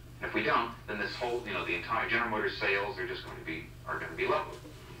 And if we don't, then this whole, the entire General Motors sales are just going to be low.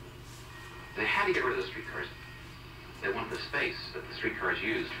 They had to get rid of the streetcars. They wanted the space that the streetcars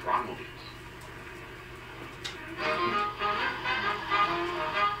used for automobiles.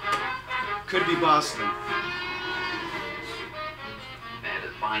 Could be Boston. They had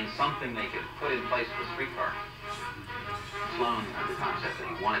to find something they could put in place for the streetcar. Sloan had the concept that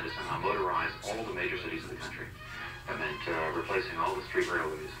he wanted to somehow motorize all the major cities of the country. That meant replacing all the street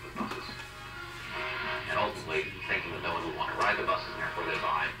railways with buses. And ultimately thinking that no one would want to ride the buses and therefore they'd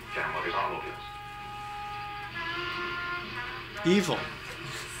buy General Motors automobiles. Evil.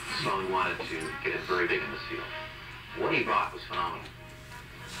 Sloan wanted to get in very big in this field. What he bought was phenomenal.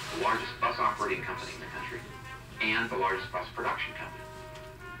 The largest bus operating company in the country and the largest bus production company.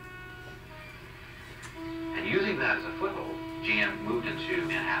 And using that as a foothold, GM moved into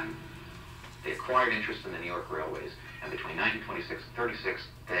Manhattan. They acquired interest in the New York railways, and between 1926 and 36,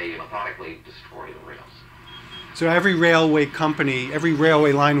 they methodically destroyed the rails. So every railway company, every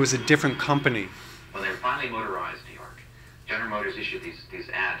railway line was a different company. When they were finally motorized New York, General Motors issued these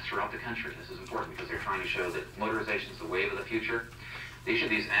ads throughout the country. This is important because they're trying to show that motorization is the wave of the future. They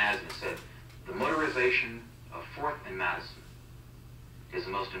issued these ads and said, the motorization of 4th and Madison is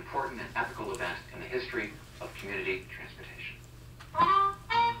the most important and epical event in the history of community transportation.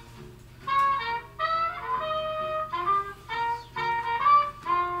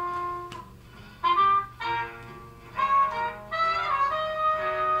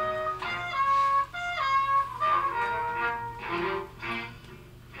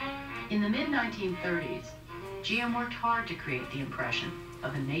 In the mid-1930s, GM worked hard to create the impression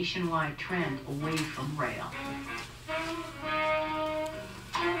of a nationwide trend away from rail.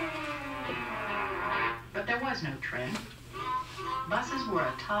 But there was no trend. Buses were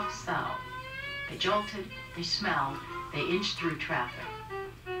a tough sell. They jolted, they smelled, they inched through traffic.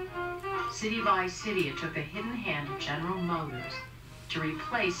 City by city, it took the hidden hand of General Motors to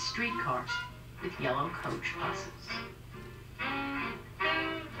replace streetcars with yellow coach buses.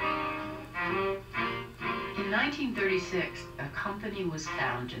 In 1936, a company was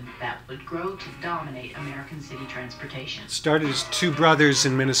founded that would grow to dominate American city transportation. Started as two brothers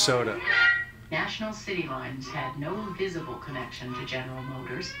in Minnesota. National City Lines had no visible connection to General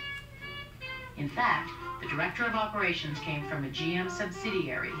Motors. In fact, the director of operations came from a GM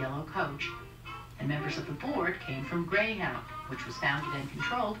subsidiary, Yellow Coach, and members of the board came from Greyhound, which was founded and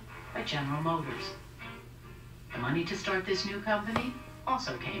controlled by General Motors. The money to start this new company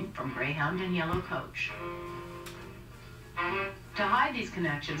also came from Greyhound and Yellow Coach. To hide these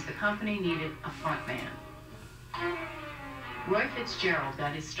connections, the company needed a front man. Roy Fitzgerald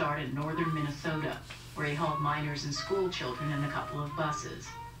got his start in northern Minnesota, where he hauled miners and school children in a couple of buses.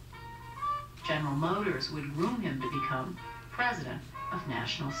 General Motors would groom him to become president of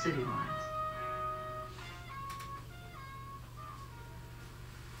National City Lines.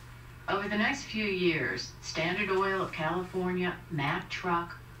 Over the next few years, Standard Oil of California, Mack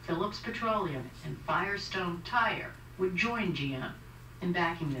Truck, Phillips Petroleum, and Firestone Tire would join GM in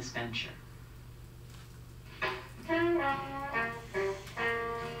backing this venture.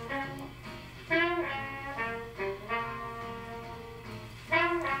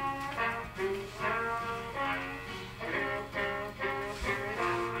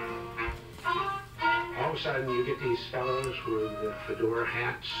 All of a sudden you get these fellows with the fedora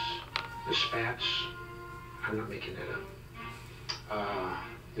hats, the spats, I'm not making that up,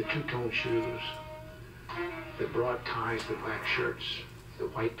 the two-tone shoes, the broad ties, the black shirts, the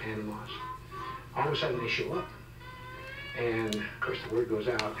white Panamas. All of a sudden they show up. And of course the word goes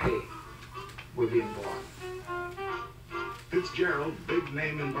out, hey, we're being bought. Fitzgerald, big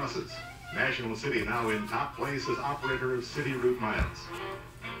name in buses. National City now in top place as operator of city route miles.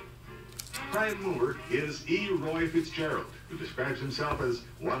 Prime mover is E. Roy Fitzgerald, who describes himself as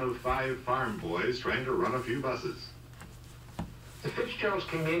one of 5 farm boys trying to run a few buses. The Fitzgeralds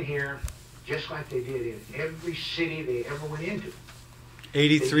came in here just like they did in every city they ever went into.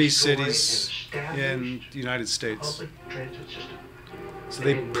 83 cities in the United States. Public transit system. So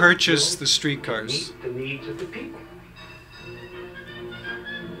they purchased the streetcars. To meet the needs of the people.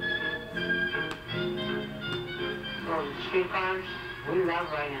 Well, the streetcars, we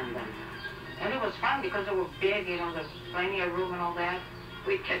love riding on them. And it was fun because they were big, there's plenty of room and all that.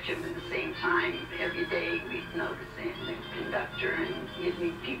 we'd catch them at the same time every day. We'd know the conductor, and you'd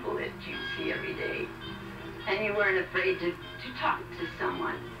meet people that you'd see every day. And you weren't afraid to talk to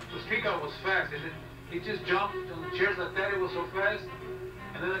someone. The streetcar was fast, and he just jumped on the chairs like that. It was so fast.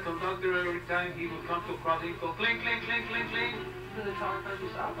 And then the conductor, every time he would come to a crossing, he'd go clink, clink, clink, clink, clink. And the car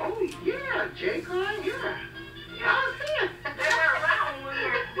would stop. Oh, yeah, J-Car, yeah. I was here. They were around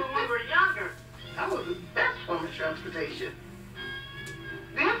when we were younger. That was the best form of transportation.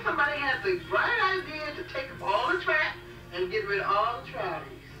 Then somebody had the bright idea to take up all the tracks and get rid of all the trolleys.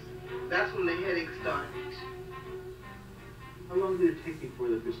 That's when the headache started. How long did it take before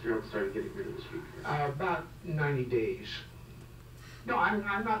the Fitzgerald started getting rid of the streetcar? About 90 days. No, I'm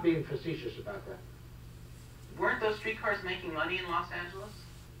not being facetious about that. Weren't those streetcars making money in Los Angeles?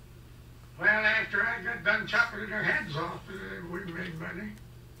 Well, after I got done chopping their heads off, we made money.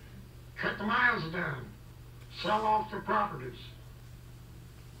 Cut the miles down. Sell off their properties.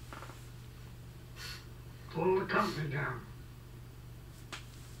 Pull the company down.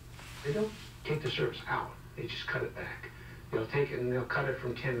 They don't take the service out. They just cut it back. They'll take it and they'll cut it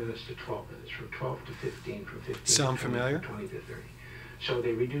from 10 minutes to 12 minutes, from 12 to 15, from 15 Sound to 20, familiar? from 20 to 30. So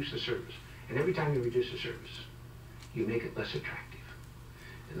they reduce the service. And every time you reduce the service, you make it less attractive.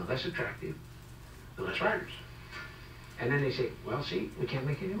 And the less attractive, the less riders. And then they say, well, see, we can't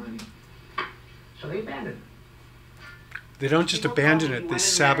make any money. So they abandon it. They don't just abandon it, they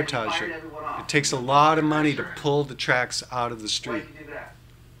sabotage it. It takes a lot of money to pull the tracks out of the street.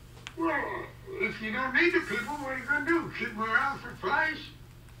 Well, if you don't need the people, what are you going to do? Keep them around for flies?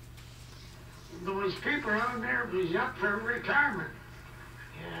 Those people on there was up for retirement.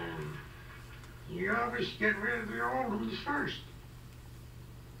 And you always get rid of the old ones first.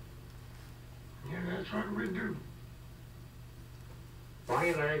 Yeah, that's what we do. Bonnie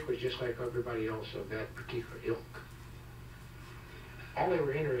and Larry was just like everybody else of that particular ilk. All they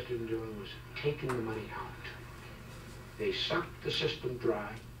were interested in doing was taking the money out. They sucked the system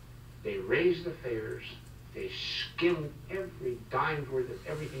dry. They raised the fares. They skimmed every dime worth of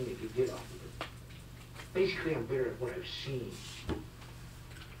everything they could get off of it. Basically, I'm bitter at what I've seen.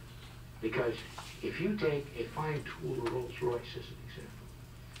 Because if you take a fine tool, a Rolls Royce as an example,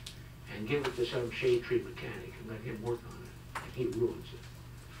 and give it to some shade tree mechanic and let him work on it, and he ruins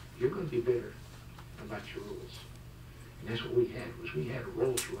it, you're going to be bitter about your rules. And that's what we had a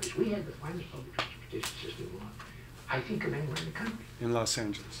Rolls Royce. We had the finest public transportation system in I think of anywhere in the country. In Los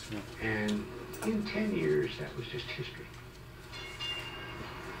Angeles, yeah. And in 10 years, that was just history.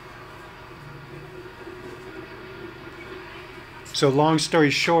 So long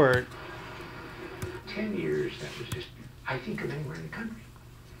story short, 10 years, that was just, I think of anywhere in the country.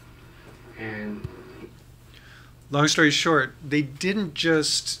 And long story short, they didn't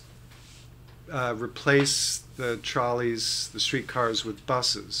just replace the trolleys, the streetcars with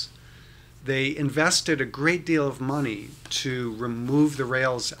buses. They invested a great deal of money to remove the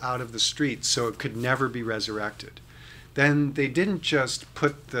rails out of the street so it could never be resurrected. Then they didn't just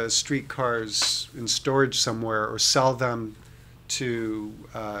put the streetcars in storage somewhere or sell them to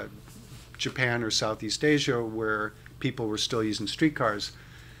Japan or Southeast Asia where people were still using streetcars.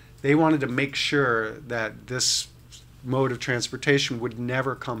 They wanted to make sure that this mode of transportation would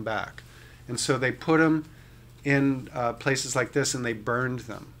never come back. And so they put them in places like this and they burned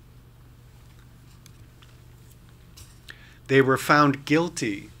them. They were found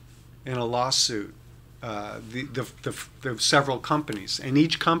guilty in a lawsuit, the several companies, and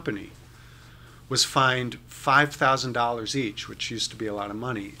each company was fined $5,000 each, which used to be a lot of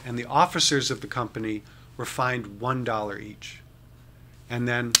money, and the officers of the company were fined $1 each. And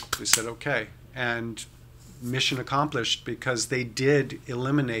then they said, okay, and mission accomplished because they did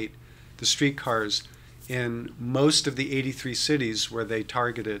eliminate the streetcars in most of the 83 cities where they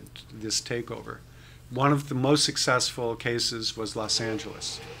targeted this takeover. One of the most successful cases was Los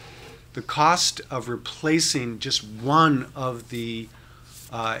Angeles. The cost of replacing just one of the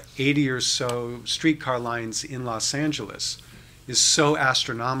 80 or so streetcar lines in Los Angeles is so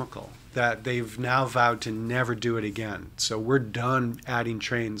astronomical that they've now vowed to never do it again. So we're done adding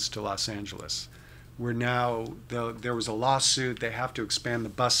trains to Los Angeles. We're now, there was a lawsuit, they have to expand the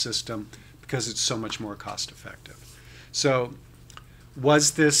bus system because it's so much more cost effective. So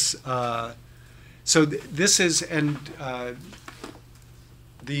was this, this is, and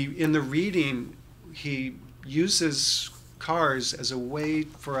in the reading, he uses cars as a way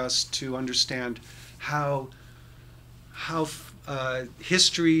for us to understand how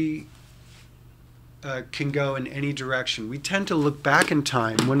history can go in any direction. We tend to look back in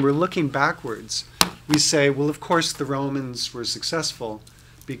time. When we're looking backwards, we say, well, of course the Romans were successful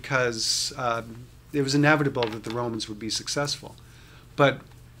because it was inevitable that the Romans would be successful. But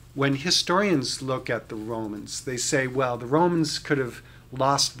when historians look at the Romans, they say, well, the Romans could have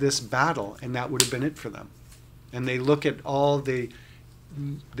lost this battle and that would have been it for them. And they look at all the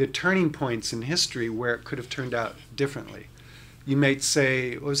turning points in history where it could have turned out differently. You might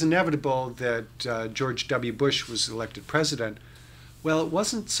say it was inevitable that George W. Bush was elected president. Well, it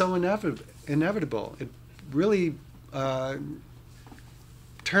wasn't so inevitable. It really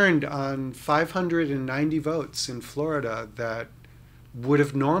turned on 590 votes in Florida that would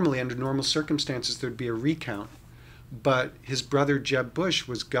have normally, under normal circumstances, there'd be a recount. But his brother Jeb Bush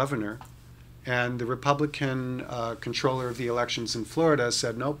was governor, and the Republican controller of the elections in Florida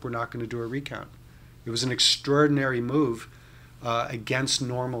said, nope, we're not going to do a recount. It was an extraordinary move against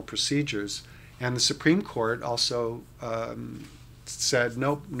normal procedures. And the Supreme Court also said,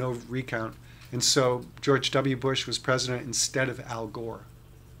 nope, no recount. And so George W. Bush was president instead of Al Gore.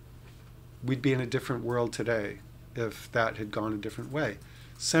 We'd be in a different world today if that had gone a different way.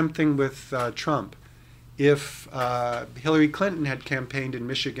 Same thing with Trump. If Hillary Clinton had campaigned in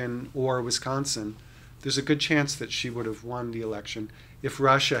Michigan or Wisconsin, there's a good chance that she would have won the election. If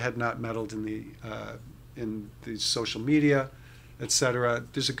Russia had not meddled in the social media, etc.,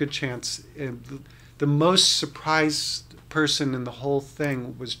 there's a good chance. The most surprised person in the whole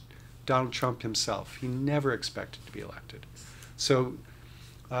thing was Donald Trump himself. He never expected to be elected. So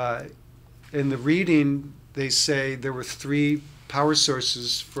in the reading, they say there were 3 power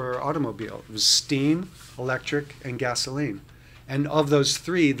sources for automobile. It was steam, electric, and gasoline. And of those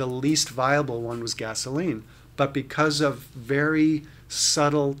 3, the least viable one was gasoline. But because of very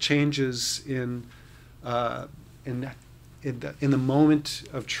subtle changes in the moment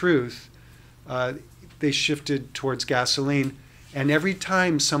of truth, they shifted towards gasoline. And every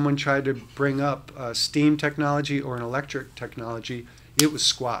time someone tried to bring up steam technology or an electric technology, it was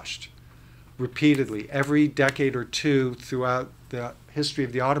squashed repeatedly. Every decade or two throughout the history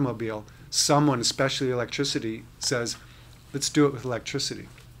of the automobile, someone, especially electricity, says, let's do it with electricity.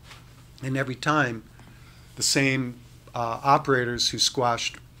 And every time, the same operators who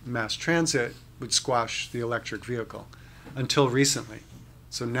squashed mass transit would squash the electric vehicle, until recently.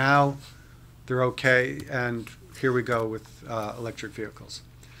 So now they're okay, and here we go with electric vehicles.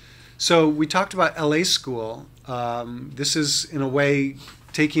 So we talked about LA School. This is, in a way,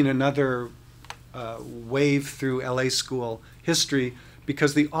 taking another wave through LA School history,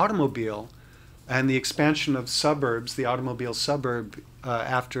 because the automobile and the expansion of suburbs, the automobile suburb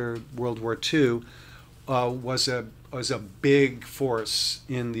after World War II, was a big force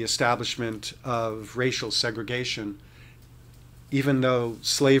in the establishment of racial segregation, even though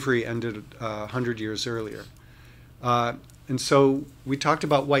slavery ended 100 years earlier. And so we talked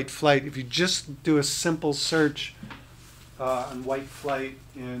about white flight. If you just do a simple search on white flight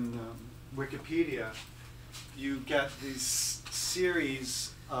in Wikipedia, you get these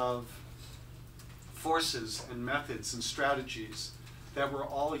series of forces and methods and strategies that were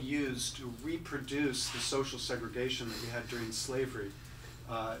all used to reproduce the social segregation that we had during slavery,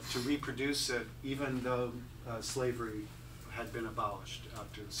 to reproduce it even though slavery had been abolished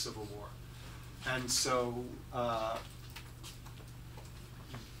after the Civil War. And so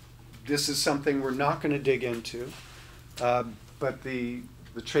this is something we're not going to dig into, but the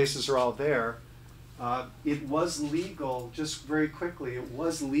traces are all there. It was legal, just very quickly, it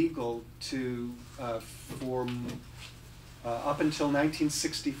was legal to form, up until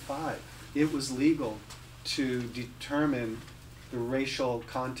 1965, it was legal to determine the racial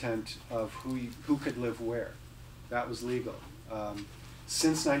content of who could live where. That was legal.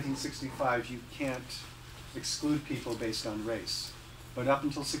 Since 1965, you can't exclude people based on race. But up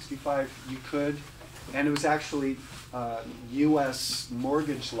until 65, you could. And it was actually U.S.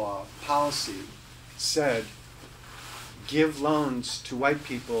 mortgage law policy said, give loans to white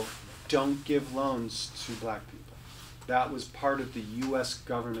people, don't give loans to black people. That was part of the U.S.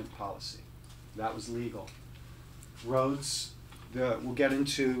 government policy. That was legal. Roads, we'll get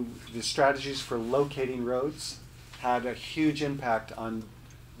into the strategies for locating roads, had a huge impact on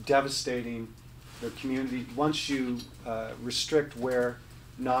devastating the community. Once you restrict where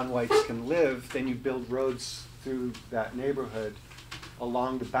non-whites can live, then you build roads through that neighborhood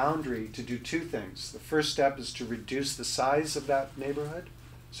along the boundary to do 2 things. The first step is to reduce the size of that neighborhood,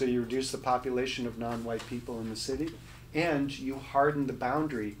 so you reduce the population of non-white people in the city, and you harden the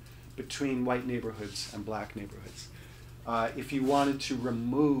boundary between white neighborhoods and black neighborhoods. If you wanted to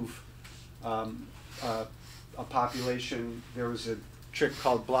remove a population, there was a trick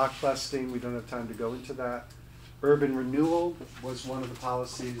called block busting. We don't have time to go into that. Urban renewal was one of the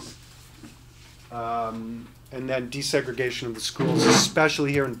policies. And then desegregation of the schools,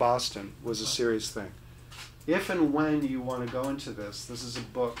 especially here in Boston, was a serious thing. if and when you want to go into this is a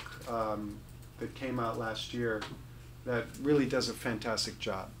book that came out last year that really does a fantastic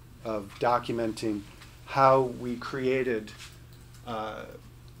job of documenting how we created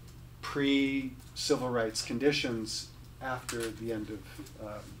pre-civil rights conditions after the end of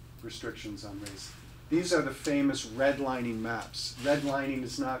restrictions on race. These are the famous redlining maps. Redlining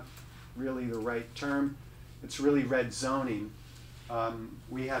is not really the right term. It's really red zoning.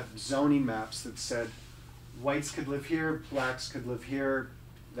 We had zoning maps that said whites could live here, blacks could live here,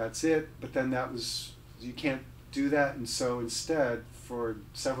 that's it. But then that was, you can't do that. And so instead, for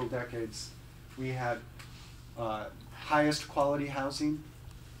several decades, we had highest quality housing,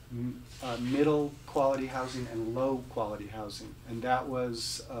 middle quality housing, and low quality housing. And that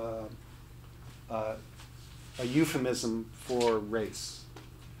was a euphemism for race.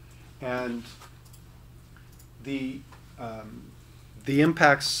 And the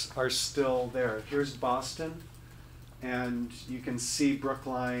impacts are still there. Here's Boston, and you can see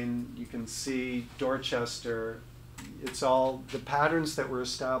Brookline, you can see Dorchester. It's all the patterns that were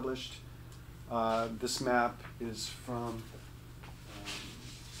established. This map is from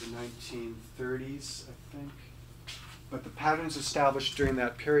the 1930s, I think. But the patterns established during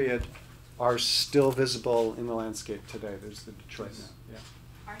that period are still visible in the landscape today. There's the Detroit map. Yeah.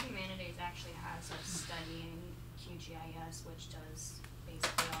 Our Humanities actually has a study in QGIS, which does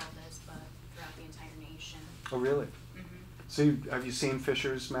basically all this, but throughout the entire nation. Oh, really? Mm-hmm. So have you seen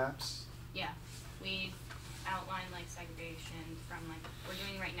Fisher's maps? Yeah. We outline like segregation from like, we're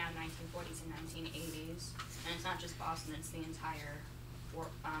doing right now 1940s and 1980s, and it's not just Boston, it's the entire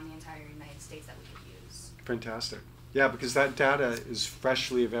United States that we could use. Fantastic. Yeah, because that data is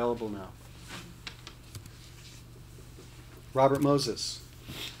freshly available now. Robert Moses.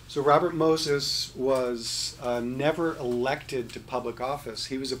 So Robert Moses was never elected to public office.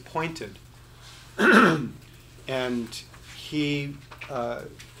 He was appointed. And he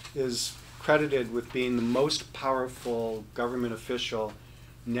is credited with being the most powerful government official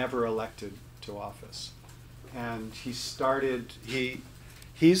never elected to office. And he's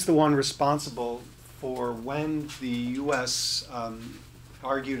the one responsible for when the U.S.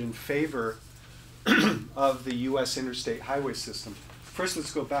 Argued in favor of the U.S. interstate highway system. First,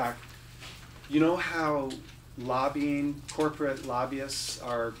 let's go back. You know how lobbying, corporate lobbyists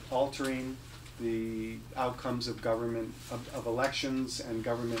are altering the outcomes of government, of elections and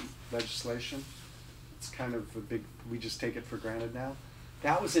government legislation? It's kind of a big, we just take it for granted now.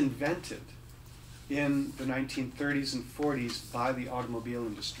 That was invented in the 1930s and 40s by the automobile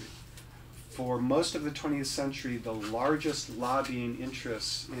industry. For most of the 20th century, the largest lobbying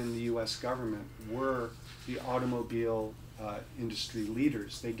interests in the US government were the automobile industry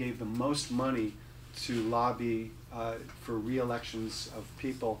leaders. They gave the most money to lobby for re-elections of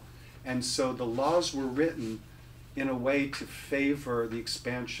people. And so the laws were written in a way to favor the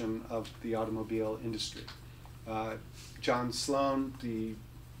expansion of the industry. John Sloan, the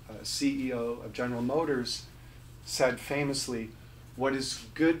CEO of General Motors, said famously, "What is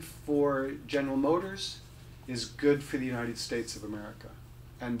good for General Motors is good for the United States of America."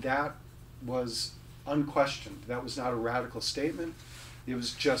 And that was unquestioned. That was not a radical statement. It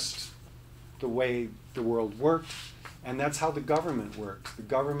was just the way the world worked. And that's how the government worked. The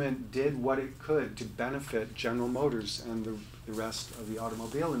government did what it could to benefit General Motors and the rest of the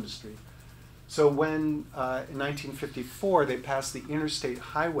automobile industry. So when, in 1954, they passed the Interstate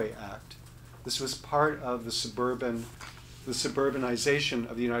Highway Act, this was part of the suburbanization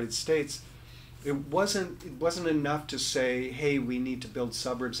of the United States. It wasn't enough to say, hey, we need to build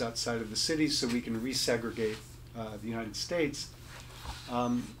suburbs outside of the cities so we can resegregate the United States.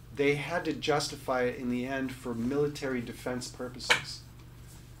 They had to justify it in the end for military defense purposes.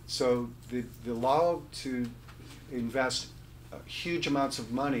 So the law to invest huge amounts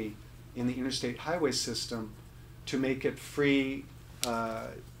of money in the interstate highway system to make it free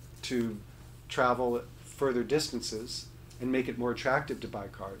to travel further distances and make it more attractive to buy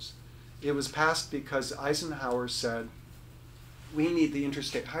cars. It was passed because Eisenhower said, we need the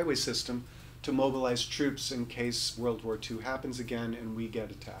interstate highway system to mobilize troops in case World War II happens again and we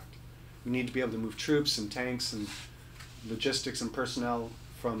get attacked. We need to be able to move troops and tanks and logistics and personnel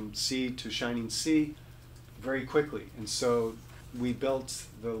from sea to shining sea very quickly. And so we built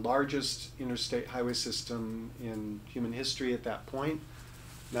the largest interstate highway system in human history at that point.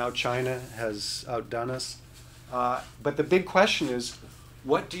 Now China has outdone us. But the big question is,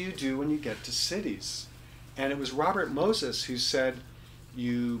 what do you do when you get to cities? And it was Robert Moses who said,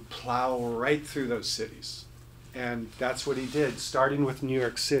 you plow right through those cities. And that's what he did, starting with New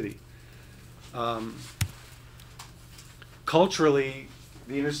York City. Culturally,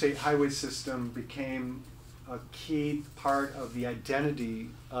 the interstate highway system became a key part of the identity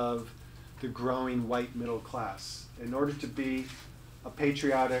of the growing white middle class. In order to be a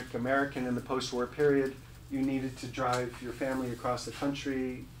patriotic American in the post-war period, you needed to drive your family across the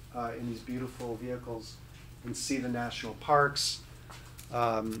country in these beautiful vehicles and see the national parks.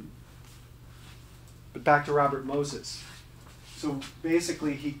 But back to Robert Moses. So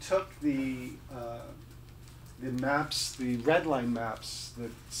basically, he took the maps, the red line maps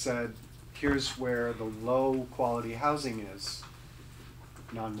that said, here's where the low quality housing is,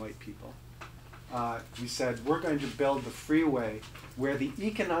 non-white people. He said, we're going to build the freeway where the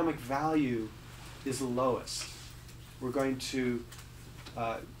economic value is the lowest. We're going to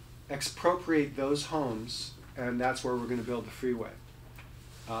expropriate those homes, and that's where we're going to build the freeway.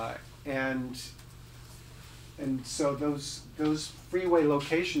 And so those freeway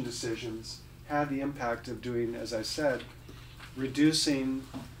location decisions had the impact of doing, as I said, reducing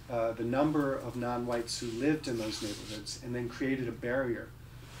the number of non-whites who lived in those neighborhoods, and then created a barrier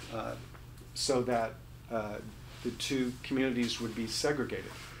so that the two communities would be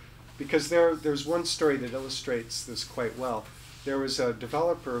segregated. Because there's one story that illustrates this quite well. There was a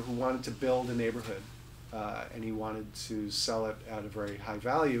developer who wanted to build a neighborhood, and he wanted to sell it at a very high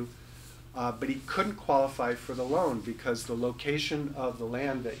value, but he couldn't qualify for the loan because the location of the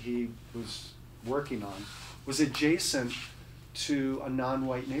land that he was working on was adjacent to a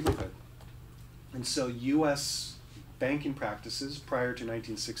non-white neighborhood. And so U.S. banking practices prior to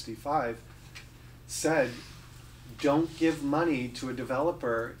 1965 said, don't give money to a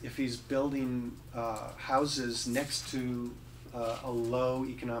developer if he's building houses next to a low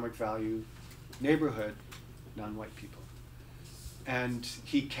economic value neighborhood, non-white people. And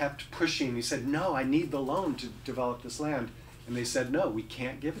he kept pushing. He said, no, I need the loan to develop this land. And they said, no, we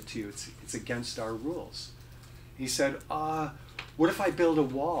can't give it to you. It's against our rules. He said, what if I build a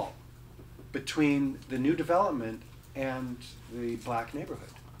wall between the new development and the black neighborhood?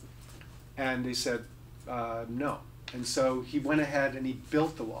 And they said, no. And so he went ahead and he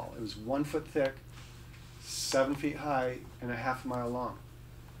built the wall. It was 1 foot thick, 7 feet high, and a half mile long.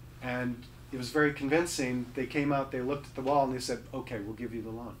 And it was very convincing. They came out, they looked at the wall, and they said, okay, we'll give you the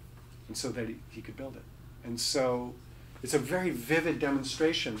loan. And so that he could build it. And so it's a very vivid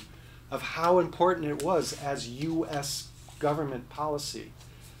demonstration of how important it was as U.S. government policy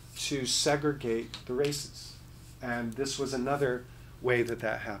to segregate the races. And this was another way that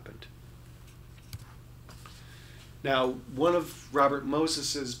that happened. Now, one of Robert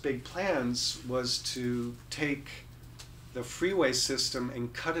Moses's big plans was to take the freeway system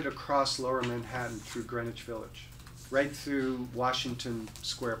and cut it across Lower Manhattan through Greenwich Village, right through Washington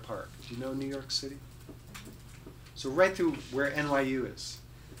Square Park. Do you know New York City? So right through where NYU is.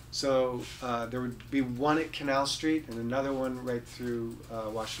 So there would be one at Canal Street and another one right through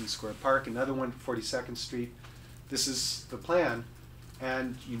Washington Square Park, another one at 42nd Street. This is the plan,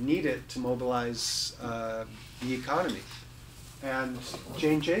 and you need it to mobilize the economy. And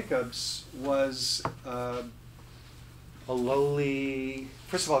Jane Jacobs was a lowly,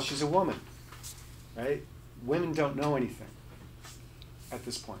 first of all, she's a woman, right? Women don't know anything at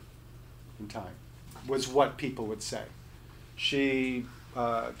this point in time, was what people would say. She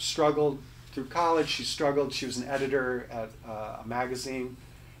struggled through college, she was an editor at a magazine,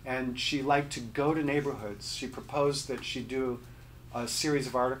 and she liked to go to neighborhoods. She proposed that she do a series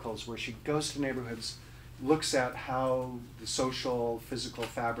of articles where she goes to neighborhoods, looks at how the social, physical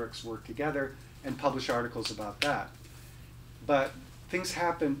fabrics work together, and publish articles about that. But things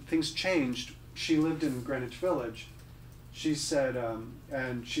happened, things changed. She lived in Greenwich Village. She said,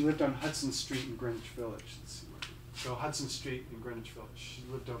 and she lived on Hudson Street in Greenwich Village. Let's see where. So Hudson Street in Greenwich Village. She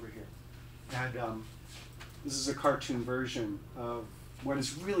lived over here. And this is a cartoon version of what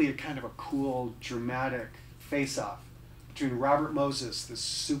is really a kind of a cool, dramatic face-off between Robert Moses, this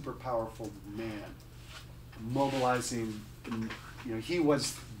super powerful man, mobilizing, he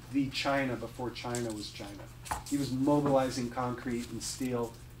was the China before China was China. He was mobilizing concrete and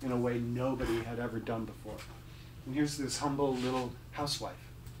steel in a way nobody had ever done before. And here's this humble little housewife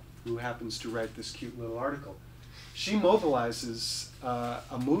who happens to write this cute little article. She mobilizes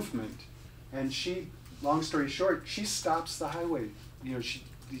a movement, and she, long story short, she stops the highway.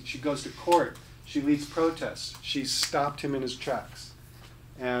 She goes to court. She leads protests. She stopped him in his tracks.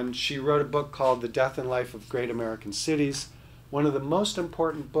 And she wrote a book called The Death and Life of Great American Cities, one of the most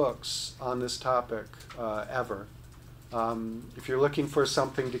important books on this topic ever. If you're looking for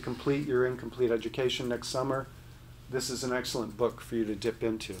something to complete your incomplete education next summer, this is an excellent book for you to dip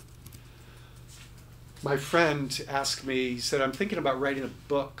into. My friend asked me, he said, I'm thinking about writing a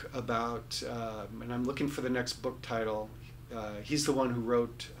book about, and I'm looking for the next book title. He's the one who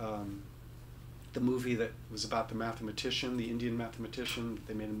wrote the movie that was about the mathematician, the Indian mathematician that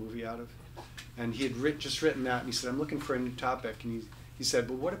they made a movie out of. And he had just written that, and he said, I'm looking for a new topic. And he said,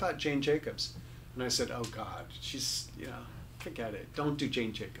 well, what about Jane Jacobs? And I said, oh God, she's, forget it. Don't do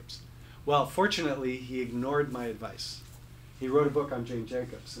Jane Jacobs. Well, fortunately, he ignored my advice. He wrote a book on Jane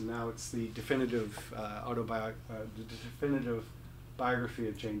Jacobs, and now it's the definitive definitive biography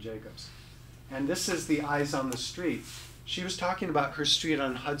of Jane Jacobs. And this is the eyes on the street. She was talking about her street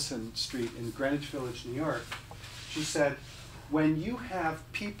on Hudson Street in Greenwich Village, New York. She said, when you have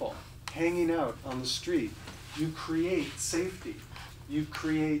people hanging out on the street, you create safety, you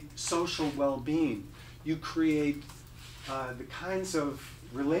create social well-being, you create the kinds of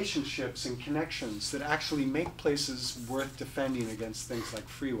relationships and connections that actually make places worth defending against things like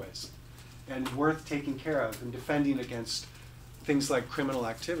freeways, and worth taking care of and defending against things like criminal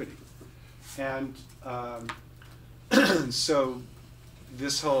activity. And so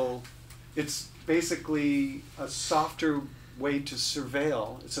this whole, it's basically a softer way to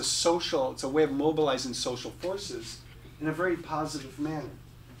surveil. It's a way of mobilizing social forces in a very positive manner.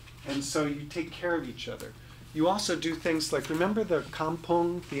 And so you take care of each other. You also do things like, remember the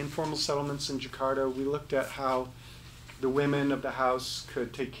kampung, the informal settlements in Jakarta? We looked at how the women of the house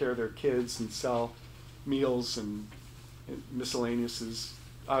could take care of their kids and sell meals and miscellaneouses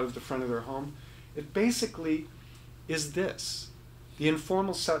out of the front of their home. It basically is this.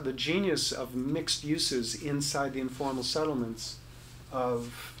 The genius of mixed uses inside the informal settlements,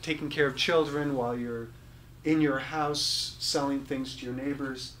 of taking care of children while you're in your house selling things to your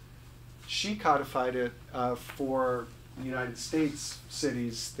neighbors. She codified it for the United States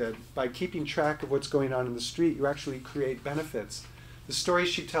cities, that by keeping track of what's going on in the street, you actually create benefits. The story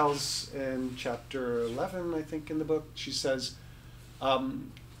she tells in chapter 11, I think, in the book, she says,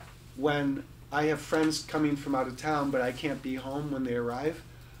 when I have friends coming from out of town, but I can't be home when they arrive,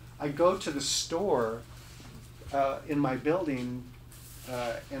 I go to the store in my building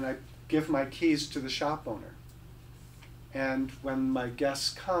and I give my keys to the shop owner. And when my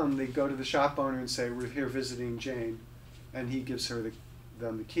guests come, they go to the shop owner and say, we're here visiting Jane. And he gives them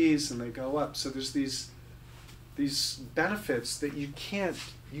the keys, and they go up. So there's these benefits that you can't,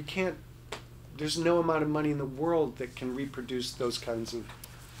 there's no amount of money in the world that can reproduce those kinds of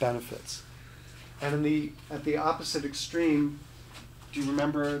benefits. And at the opposite extreme, do you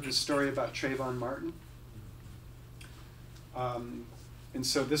remember the story about Trayvon Martin? And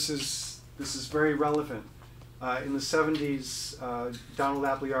so this is very relevant. In the 70s, Donald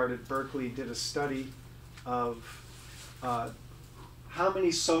Appleyard at Berkeley did a study of how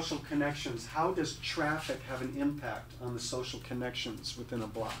many social connections, how does traffic have an impact on the social connections within a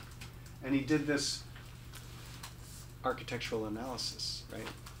block? And he did this architectural analysis, right?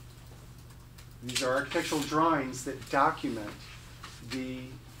 These are architectural drawings that document the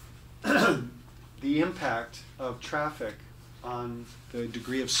impact of traffic on the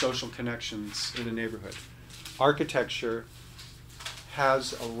degree of social connections in a neighborhood. Architecture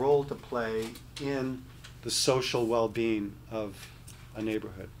has a role to play in the social well-being of a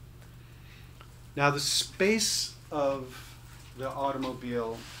neighborhood. Now the space of the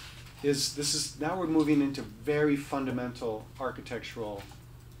automobile now we're moving into very fundamental architectural.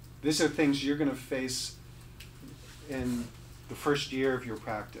 These are things you're going to face in the first year of your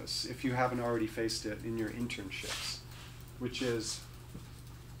practice, if you haven't already faced it in your internships, which is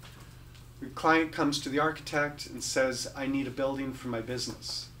the client comes to the architect and says, I need a building for my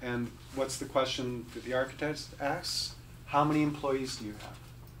business. And what's the question that the architect asks? How many employees do you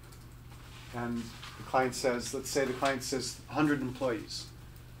have? And the client says, let's say the client says 100 employees.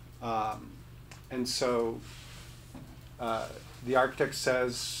 And so the architect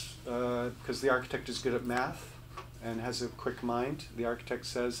says, because the architect is good at math and has a quick mind, the architect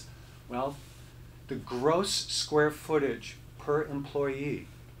says, well, the gross square footage per employee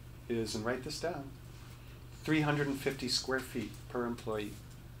is, and write this down, 350 square feet per employee.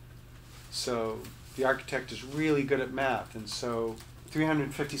 So the architect is really good at math, and so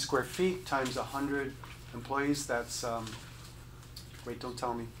 350 square feet times 100 employees, that's, wait, don't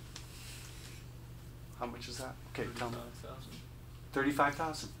tell me. How much is that? Okay, tell me.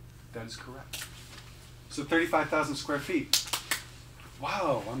 35,000. That is correct. So 35,000 square feet.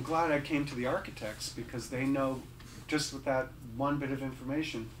 Wow, I'm glad I came to the architects, because they know, just with that one bit of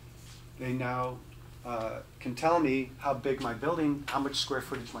information, they now can tell me how big my building, how much square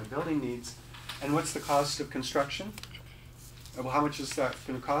footage my building needs, and what's the cost of construction. Well, how much is that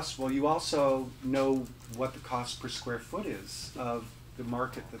going to cost? Well, you also know what the cost per square foot is of the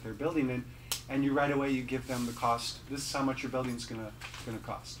market that they're building in, and you right away you give them the cost. This is how much your building's going to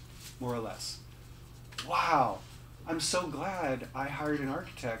cost, more or less. Wow, I'm so glad I hired an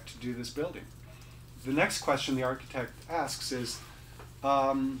architect to do this building. the next question the architect asks is,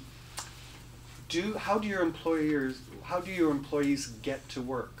 how do your employees get to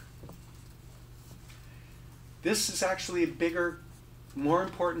work? This is actually a bigger, more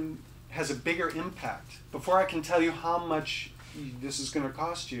important, has a bigger impact. Before I can tell you how much this is going to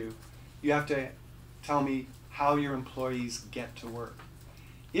cost you, you have to tell me how your employees get to work.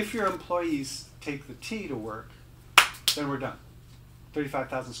 If your employees take the T to work, then we're done.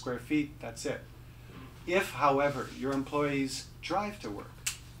 35,000 square feet, that's it. If, however, your employees drive to work,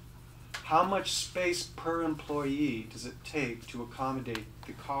 how much space per employee does it take to accommodate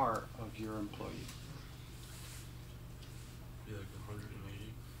the car of your employee? Be like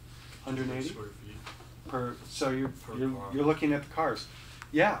 180. 180 square feet. per. So you're Per you're, car. you're looking at the cars.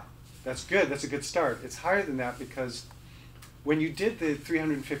 Yeah, that's good. That's a good start. It's higher than that because when you did the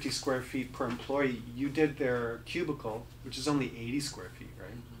 350 square feet per employee, you did their cubicle, which is only 80 square feet,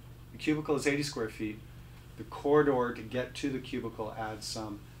 right? The cubicle is 80 square feet. The corridor to get to the cubicle adds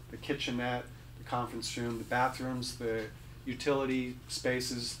some. The kitchenette, the conference room, the bathrooms, the utility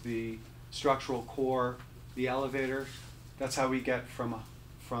spaces, the structural core, the elevator. That's how we get from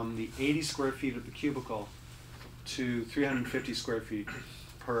the 80 square feet of the cubicle to 350 square feet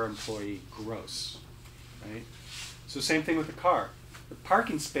per employee gross, right? So same thing with the car. The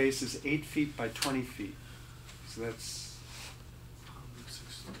parking space is 8 feet by 20 feet. So that's,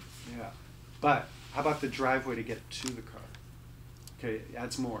 yeah. But how about the driveway to get to the car? Okay, it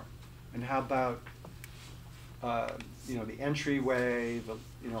adds more. And how about, the entryway,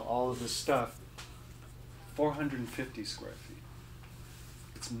 all of this stuff, 450 square feet.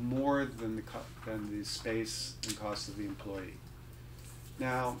 It's more than the space and cost of the employee.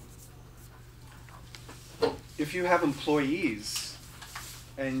 Now, if you have employees,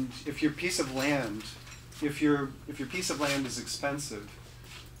 and if your piece of land, if your piece of land is expensive,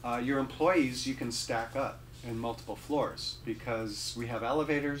 your employees you can stack up in multiple floors because we have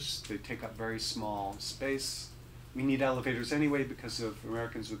elevators. They take up very small space. We need elevators anyway because of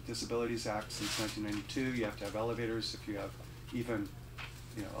Americans with Disabilities Act since 1992. You have to have elevators if you have even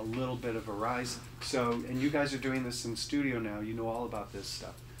a little bit of a rise. So, and you guys are doing this in studio now. You know all about this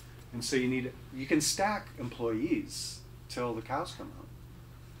stuff. And so you can stack employees till the cows come home.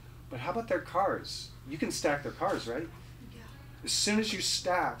 But how about their cars? You can stack their cars, right? Yeah. As soon as you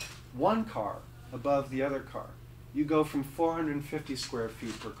stack one car above the other car, you go from 450 square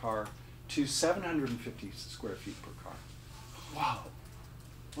feet per car to 750 square feet per car. Wow.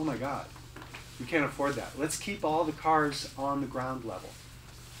 Oh my God. We can't afford that. Let's keep all the cars on the ground level.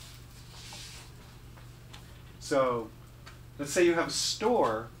 So let's say you have a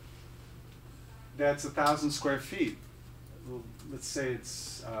store that's 1,000 square feet. Well, let's say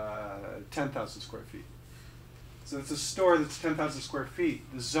it's 10,000 square feet. So it's a store that's 10,000 square feet.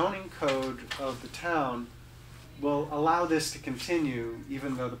 The zoning code of the town will allow this to continue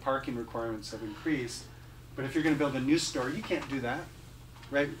even though the parking requirements have increased. But if you're going to build a new store, you can't do that,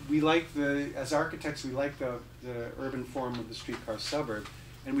 right? We like as architects, we like the urban form of the streetcar suburb,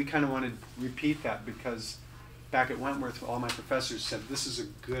 and we kind of want to repeat that because back at Wentworth, all my professors said this is a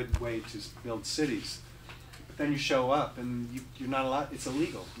good way to build cities. But then you show up and you're not allowed, it's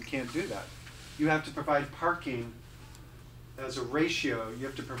illegal. You can't do that. You have to provide parking as a ratio. You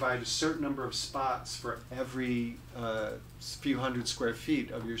have to provide a certain number of spots for every few hundred square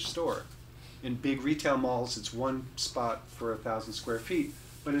feet of your store. In big retail malls, it's one spot for 1,000 square feet.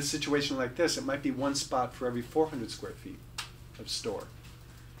 But in a situation like this, it might be one spot for every 400 square feet of store.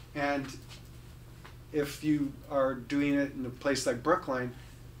 And if you are doing it in a place like Brookline,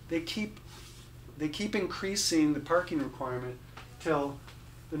 they keep increasing the parking requirement till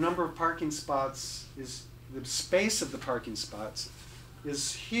the number of parking spots the space of the parking spots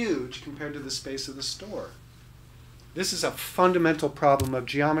is huge compared to the space of the store. This is a fundamental problem of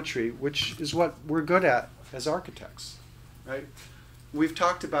geometry, which is what we're good at as architects, right?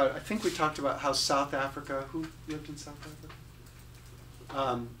 I think we talked about how South Africa, who lived in South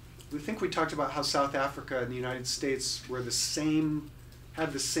Africa? We talked about how South Africa and the United States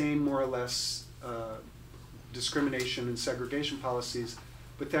had the same more or less discrimination and segregation policies,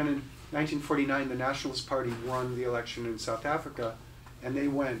 but then in 1949 the Nationalist Party won the election in South Africa and they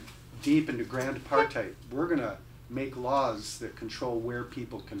went deep into grand apartheid. We're going to make laws that control where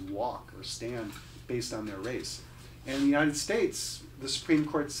people can walk or stand based on their race. And in the United States, the Supreme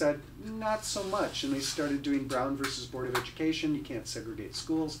Court said, not so much, and they started doing Brown versus Board of Education, you can't segregate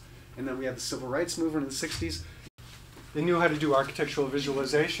schools. And then we had the Civil Rights Movement in the 60s. They knew how to do architectural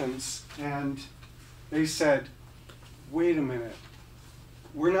visualizations, and they said, wait a minute,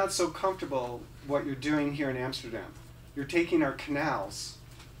 we're not so comfortable what you're doing here in Amsterdam. You're taking our canals,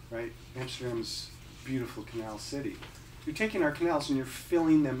 right? Amsterdam's beautiful canal city. You're taking our canals and you're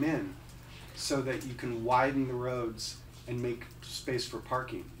filling them in so that you can widen the roads and make space for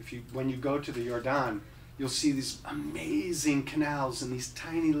parking. When you go to the Jordan, you'll see these amazing canals and these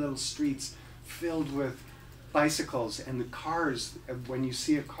tiny little streets filled with bicycles, and the cars, when you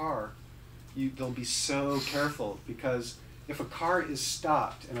see a car, they'll be so careful, because if a car is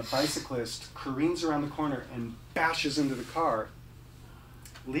stopped and a bicyclist careens around the corner and bashes into the car,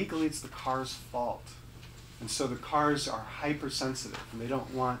 legally it's the car's fault. And so the cars are hypersensitive, and they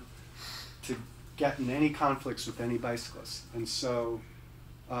don't want to get in any conflicts with any bicyclists. And so,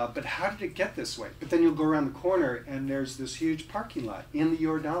 but how did it get this way? But then you'll go around the corner and there's this huge parking lot in the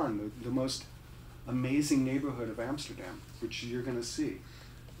Jordan, the most amazing neighborhood of Amsterdam, which you're going to see.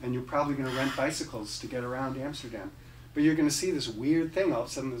 And you're probably going to rent bicycles to get around Amsterdam. But you're going to see this weird thing. All of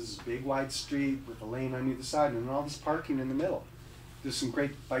a sudden there's this big wide street with a lane on either side and all this parking in the middle. There's some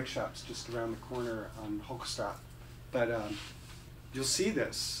great bike shops just around the corner on Hoogstraat. But you'll see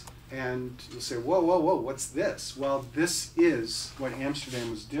this and you'll say, whoa, whoa, whoa, what's this? Well, this is what Amsterdam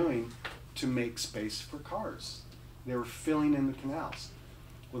was doing to make space for cars. They were filling in the canals.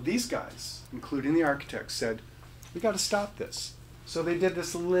 Well, these guys, including the architects, said, we got to stop this. So they did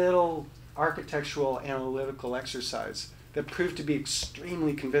this little architectural analytical exercise that proved to be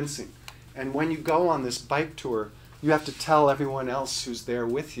extremely convincing. And when you go on this bike tour, you have to tell everyone else who's there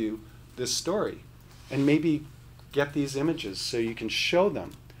with you this story and maybe get these images so you can show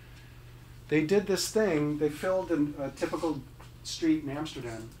them. They did this thing, they filled a typical street in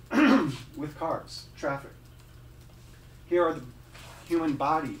Amsterdam with cars, traffic. Here are the human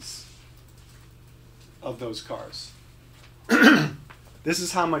bodies of those cars. This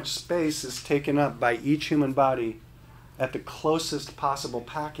is how much space is taken up by each human body at the closest possible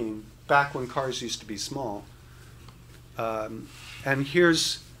packing back when cars used to be small. And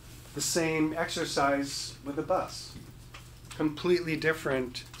here's the same exercise with a bus. Completely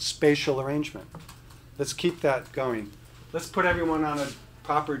different spatial arrangement. Let's keep that going. Let's put everyone on a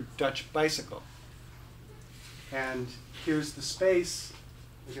proper Dutch bicycle. And here's the space.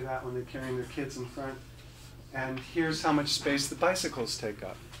 Look at that when they're carrying their kids in front. And here's how much space the bicycles take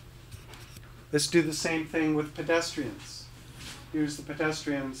up. Let's do the same thing with pedestrians. Here's the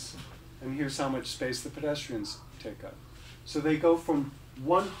pedestrians, and here's how much space the pedestrians take up. So they go from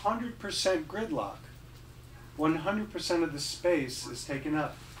 100% gridlock, 100% of the space is taken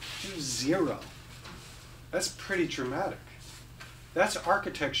up, to 0. That's pretty dramatic. That's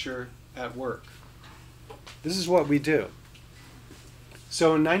architecture at work. This is what we do.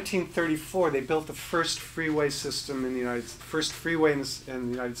 So in 1934, they built the first freeway system in the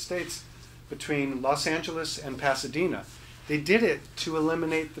United States between Los Angeles and Pasadena. They did it to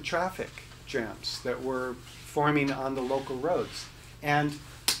eliminate the traffic jams that were forming on the local roads. And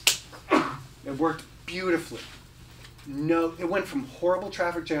it worked beautifully. No, it went from horrible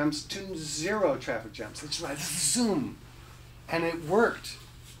traffic jams to 0 traffic jams. That's right, zoom. And it worked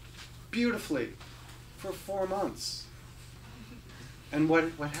beautifully for 4 months. And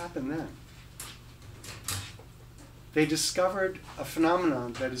what happened then? They discovered a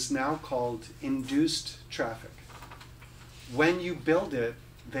phenomenon that is now called induced traffic. When you build it,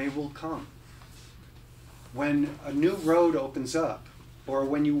 they will come. When a new road opens up, or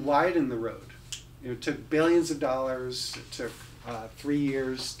when you widen the road, it took billions of dollars, it took 3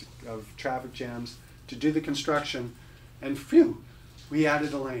 years of traffic jams to do the construction, and phew, we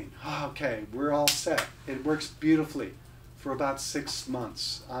added a lane. Okay, we're all set. It works beautifully for about 6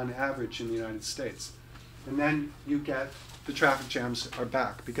 months on average in the United States. And then you get the traffic jams are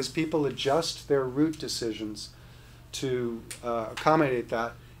back because people adjust their route decisions to accommodate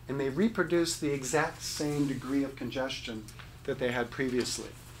that, and they reproduce the exact same degree of congestion that they had previously.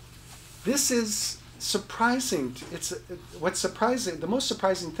 This is surprising. What's surprising, the most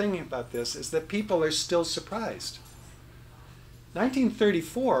surprising thing about this is that people are still surprised.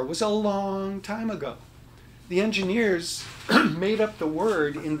 1934 was a long time ago. The engineers made up the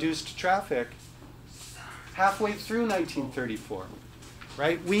word induced traffic halfway through 1934,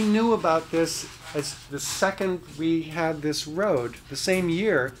 right? We knew about this as the second we had this road, the same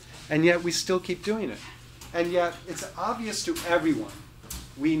year, and yet we still keep doing it. And yet it's obvious to everyone.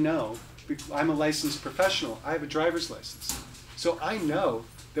 We know, I'm a licensed professional, I have a driver's license. So I know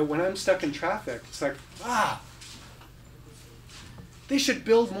that when I'm stuck in traffic, it's like, they should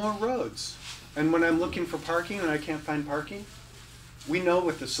build more roads. And when I'm looking for parking and I can't find parking, we know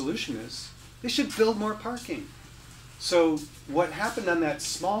what the solution is. They should build more parking. So what happened on that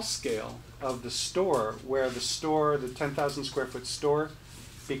small scale of the store, where the 10,000 square foot store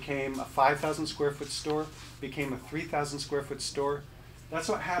became a 5,000 square foot store, became a 3,000 square foot store, That's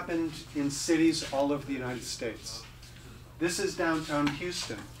what happened in cities all over the United States. This is downtown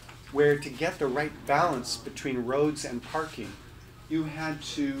Houston, where to get the right balance between roads and parking, you had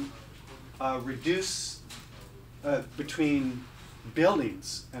to reduce between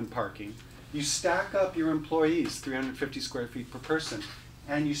buildings and parking. You stack up your employees, 350 square feet per person,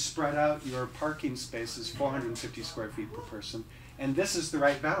 and you spread out your parking spaces, 450 square feet per person, and this is the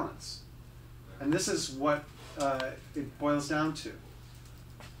right balance. And this is what it boils down to.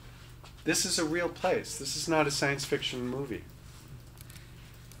 This is a real place. This is not a science fiction movie.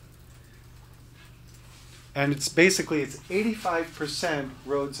 And it's basically, it's 85%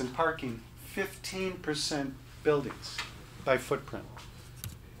 roads and parking, 15% buildings by footprint.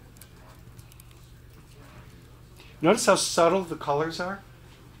 Notice how subtle the colors are?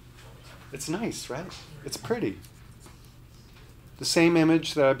 It's nice, right? It's pretty. The same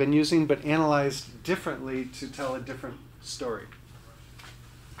image that I've been using, but analyzed differently to tell a different story.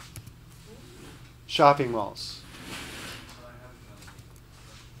 Shopping malls.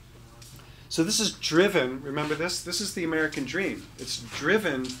 So this is driven, remember this? This is the American dream. It's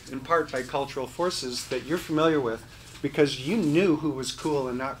driven in part by cultural forces that you're familiar with because you knew who was cool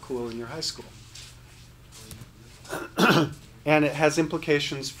and not cool in your high school. And it has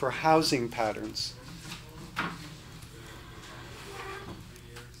implications for housing patterns.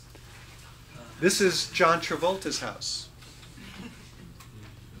 This is John Travolta's house.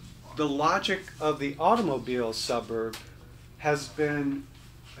 The logic of the automobile suburb has been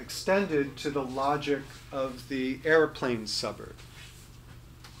extended to the logic of the airplane suburb.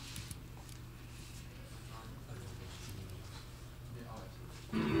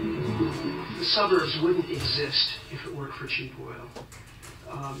 The suburbs wouldn't exist if it weren't for cheap oil.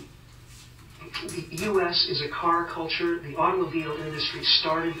 The U.S. is a car culture. The automobile industry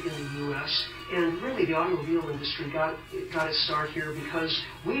started in the U.S. And really the automobile industry got its start here because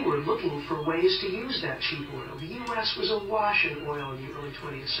we were looking for ways to use that cheap oil. The U.S. was awash in oil in the early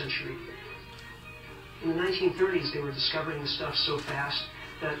 20th century. In the 1930s, they were discovering the stuff so fast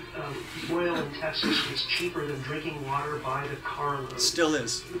that oil in Texas was cheaper than drinking water by the carload. Still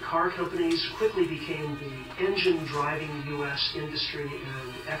is. The car companies quickly became the engine driving U.S. industry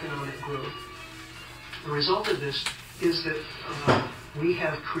and economic growth. The result of this is that we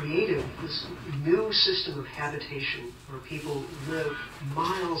have created this new system of habitation where people live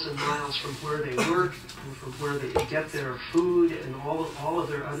miles and miles from where they work and from where they get their food and all of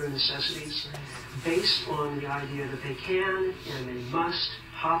their other necessities based on the idea that they can and they must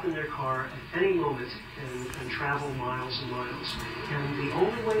hop in their car at any moment and travel miles and miles. And the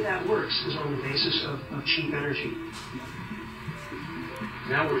only way that works is on the basis of cheap energy.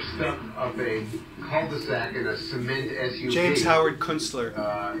 Now we're stuck up a cul-de-sac in a cement SUV. James Howard Kunstler.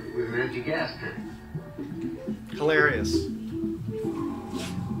 With an empty gas tank. Hilarious.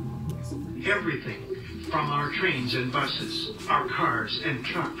 Everything from our trains and buses, our cars and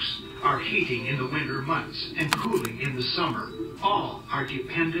trucks, our heating in the winter months and cooling in the summer, all are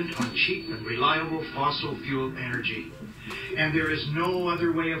dependent on cheap and reliable fossil fuel energy. And there is no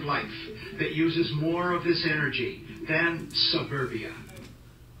other way of life that uses more of this energy than suburbia.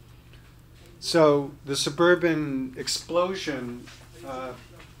 So the suburban explosion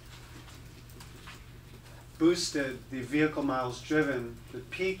boosted the vehicle miles driven that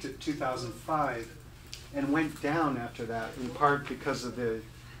peaked at 2005 and went down after that, in part because of the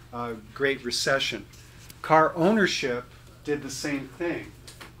Great Recession. Car ownership did the same thing,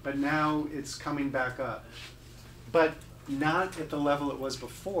 but now it's coming back up. But not at the level it was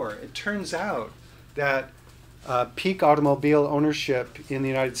before. It turns out that peak automobile ownership in the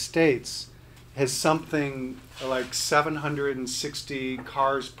United States has something like 760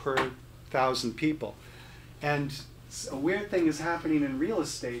 cars per 1,000 people. And a weird thing is happening in real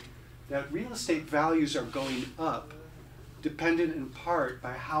estate, that real estate values are going up, dependent in part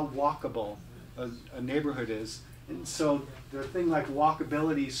by how walkable a neighborhood is. And so the thing like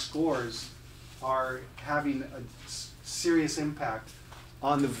walkability scores are having a serious impact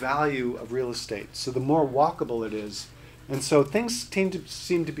on the value of real estate. So the more walkable it is, and so things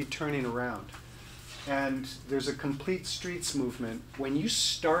seem to be turning around. And there's a complete streets movement. When you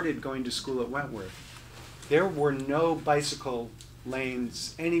started going to school at Wentworth, there were no bicycle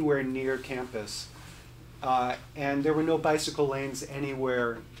lanes anywhere near campus. And there were no bicycle lanes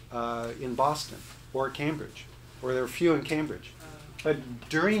anywhere in Boston or Cambridge, or there were few in Cambridge. But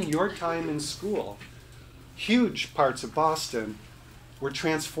during your time in school, huge parts of Boston were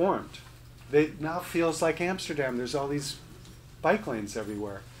transformed. It now feels like Amsterdam. There's all these bike lanes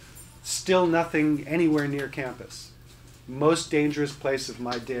everywhere. Still nothing anywhere near campus. Most dangerous place of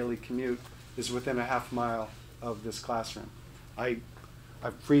my daily commute is within a half mile of this classroom. I I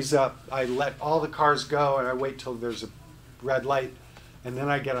freeze up, I let all the cars go, and I wait till there's a red light, and then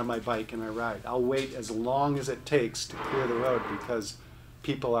I get on my bike and I ride. I'll wait as long as it takes to clear the road because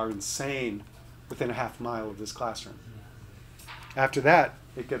people are insane within a half mile of this classroom. After that,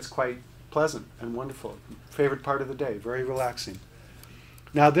 it gets quite pleasant and wonderful. Favorite part of the day, very relaxing.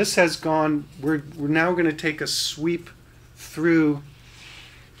 Now this has gone, we're now going to take a sweep through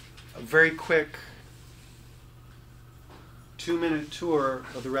a very quick 2-minute tour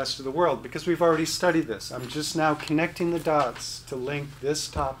of the rest of the world because we've already studied this. I'm just now connecting the dots to link this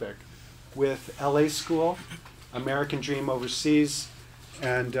topic with LA School, American Dream Overseas,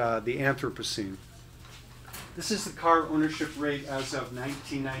 and the Anthropocene. This is the car ownership rate as of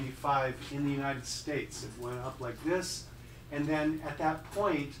 1995 in the United States. It went up like this, and then at that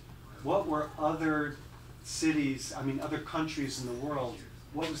point, what were other cities, other countries in the world,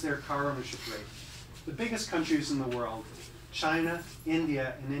 what was their car ownership rate? The biggest countries in the world, China,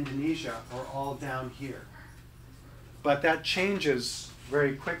 India, and Indonesia, are all down here. But that changes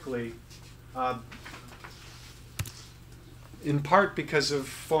very quickly, in part because of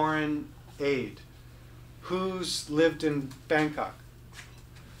foreign aid. Who's lived in Bangkok?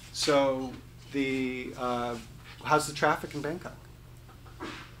 So how's the traffic in Bangkok?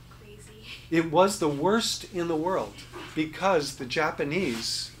 Crazy. It was the worst in the world because the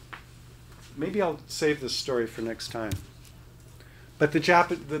Japanese, maybe I'll save this story for next time. But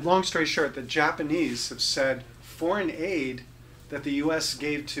the long story short, the Japanese have said foreign aid that the US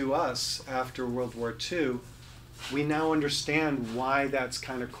gave to us after World War II, we now understand why that's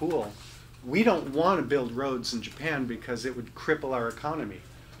kind of cool. We don't want to build roads in Japan because it would cripple our economy.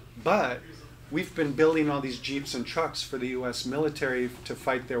 But we've been building all these jeeps and trucks for the US military to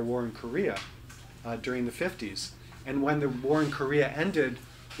fight their war in Korea during the 50s. And when the war in Korea ended,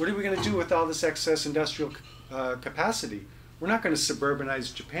 what are we going to do with all this excess industrial capacity? We're not going to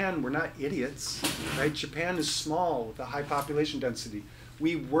suburbanize Japan. We're not idiots, right? Japan is small with a high population density.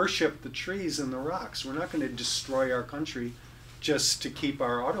 We worship the trees and the rocks. We're not going to destroy our country just to keep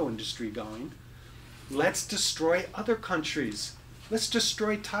our auto industry going. Let's destroy other countries. Let's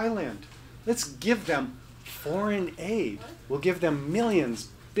destroy Thailand. Let's give them foreign aid. We'll give them millions,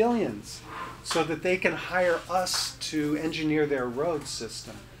 billions, so that they can hire us to engineer their road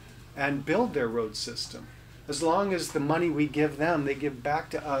system and build their road system. As long as the money we give them, they give back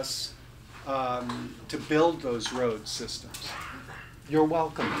to us to build those road systems. You're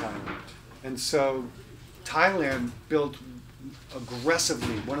welcome, Thailand. And so Thailand built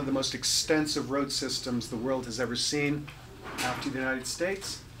aggressively one of the most extensive road systems the world has ever seen after the United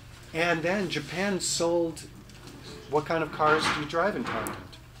States. And then Japan sold, what kind of cars do you drive in Thailand?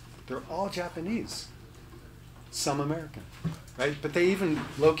 They're all Japanese, some American, right? But they even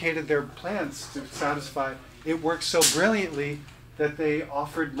located their plants to satisfy. It worked so brilliantly that they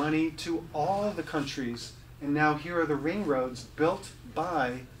offered money to all the countries. And now here are the ring roads built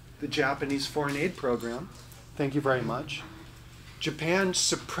by the Japanese Foreign Aid Program. Thank you very much. Japan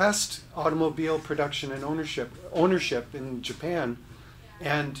suppressed automobile production and ownership in Japan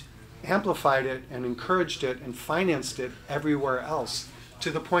and amplified it and encouraged it and financed it everywhere else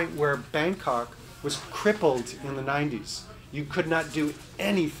to the point where Bangkok was crippled in the 90s. You could not do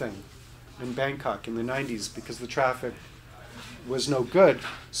anything in Bangkok in the 90s because the traffic was no good.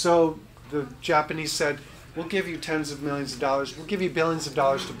 So the Japanese said, we'll give you tens of millions of dollars, we'll give you billions of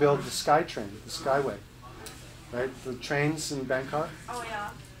dollars to build the SkyTrain, the Skyway, right? The trains in Bangkok. Oh yeah.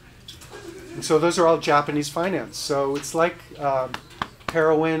 And so those are all Japanese finance. So it's like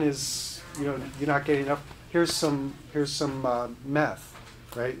heroin is, you're not getting enough. Here's some meth,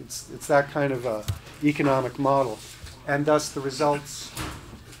 right? It's that kind of economic model. And thus the results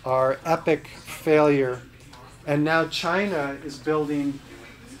are epic failure. And now China is building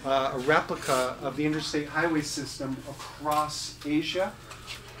a replica of the interstate highway system across Asia.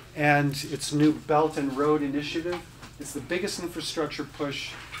 And its new Belt and Road Initiative. It's the biggest infrastructure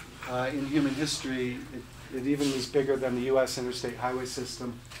push in human history. It even is bigger than the US interstate highway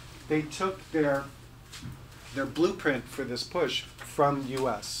system. They took their blueprint for this push from the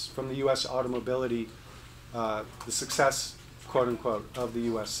US Automobility, the success, quote unquote, of the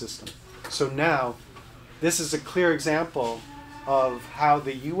US system. So now, this is a clear example of how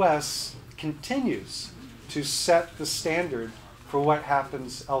the US continues to set the standard for what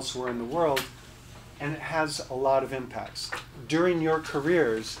happens elsewhere in the world, and it has a lot of impacts. During your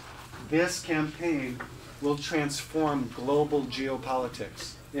careers, this campaign will transform global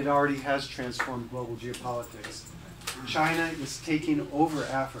geopolitics. It already has transformed global geopolitics. China is taking over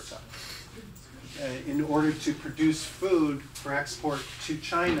Africa in order to produce food for export to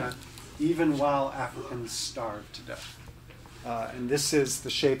China, even while Africans starve to death. And this is the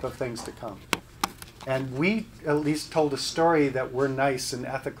shape of things to come. And we at least told a story that we're nice and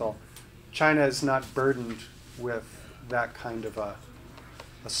ethical. China is not burdened with that kind of a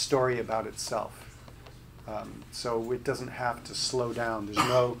story about itself. So it doesn't have to slow down. There's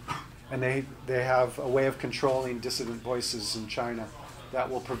no, and they have a way of controlling dissident voices in China that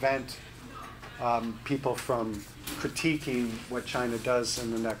will prevent people from critiquing what China does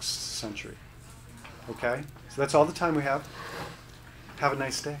in the next century. Okay? So that's all the time we have. Have a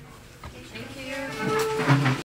nice day. Thank you.